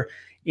 minutes here,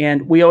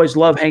 and we always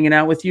love hanging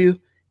out with you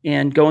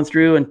and going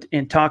through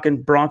and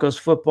talking Broncos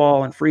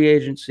football and free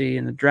agency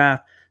and the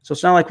draft. So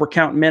it's not like we're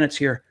counting minutes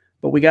here,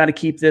 but we got to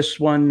keep this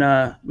one.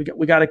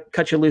 We got to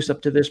cut you loose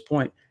up to this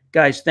point.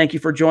 Guys, thank you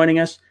for joining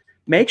us.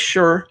 Make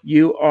sure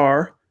you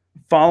are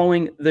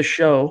following the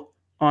show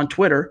on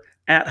Twitter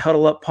at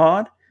Huddle Up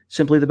Pod.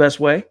 Simply the best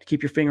way to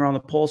keep your finger on the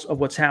pulse of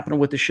what's happening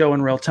with the show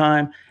in real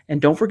time. And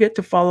don't forget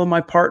to follow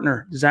my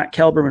partner, Zack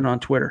Kelberman, on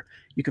Twitter.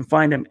 You can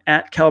find him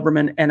at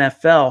Kelberman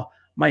NFL,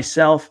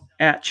 myself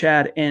at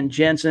Chad and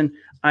Jensen.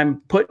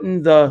 I'm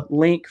putting the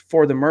link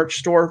for the merch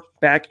store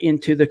back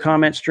into the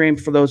comment stream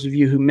for those of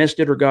you who missed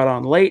it or got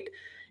on late.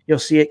 You'll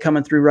see it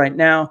coming through right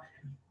now.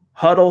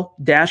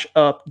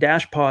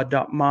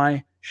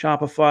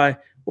 Huddle-up-pod.my-shopify.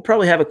 We'll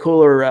probably have a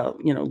cooler,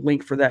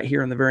 link for that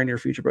here in the very near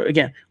future. But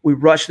again, we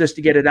rushed this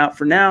to get it out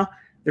for now.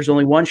 There's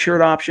only one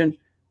shirt option,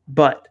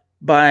 but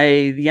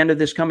by the end of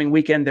this coming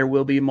weekend, there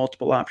will be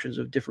multiple options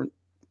of different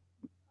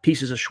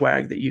pieces of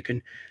swag that you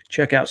can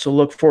check out. So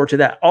look forward to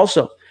that.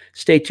 Also,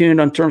 stay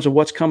tuned in terms of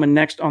what's coming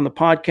next on the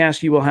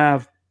podcast. You will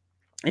have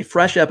a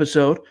fresh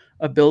episode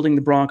of Building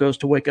the Broncos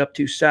to wake up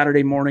to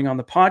Saturday morning on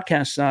the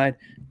podcast side,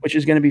 which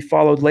is going to be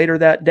followed later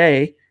that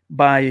day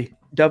by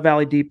Dove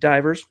Valley Deep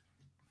Divers.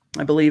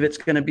 I believe it's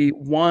going to be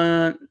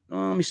one.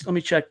 Let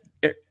me check.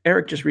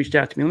 Eric just reached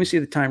out to me. Let me see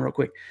the time real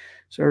quick,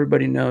 so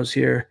everybody knows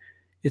here.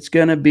 It's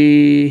going to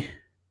be.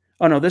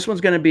 Oh no, this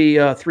one's going to be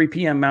 3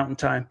 p.m. Mountain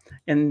Time,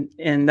 and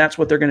that's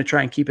what they're going to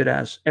try and keep it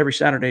as every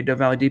Saturday. Dove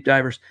Valley Deep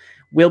Divers.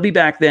 We'll be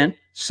back then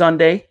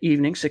Sunday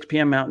evening, 6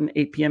 p.m. Mountain,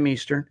 8 p.m.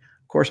 Eastern.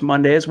 Of course,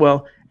 Monday as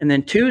well, and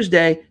then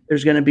Tuesday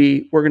we're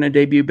going to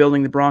debut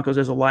Building the Broncos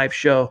as a live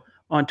show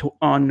on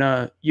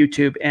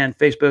YouTube and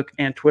Facebook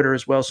and Twitter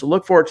as well. So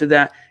look forward to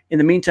that. In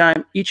the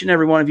meantime, each and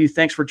every one of you,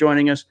 thanks for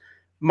joining us.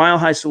 Mile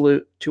high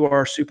salute to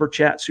our super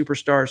chat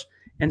superstars.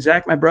 And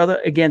Zach, my brother,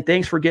 again,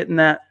 thanks for getting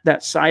that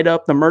site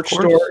up, the merch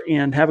store,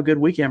 and have a good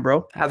weekend,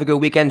 bro. Have a good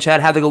weekend,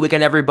 Chad. Have a good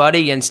weekend,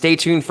 everybody. And stay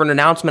tuned for an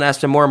announcement as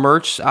to more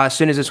merch as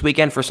soon as this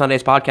weekend for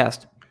Sunday's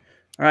podcast.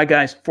 All right,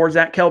 guys. For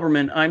Zack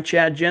Kelberman, I'm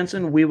Chad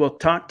Jensen. We will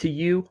talk to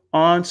you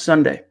on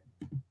Sunday.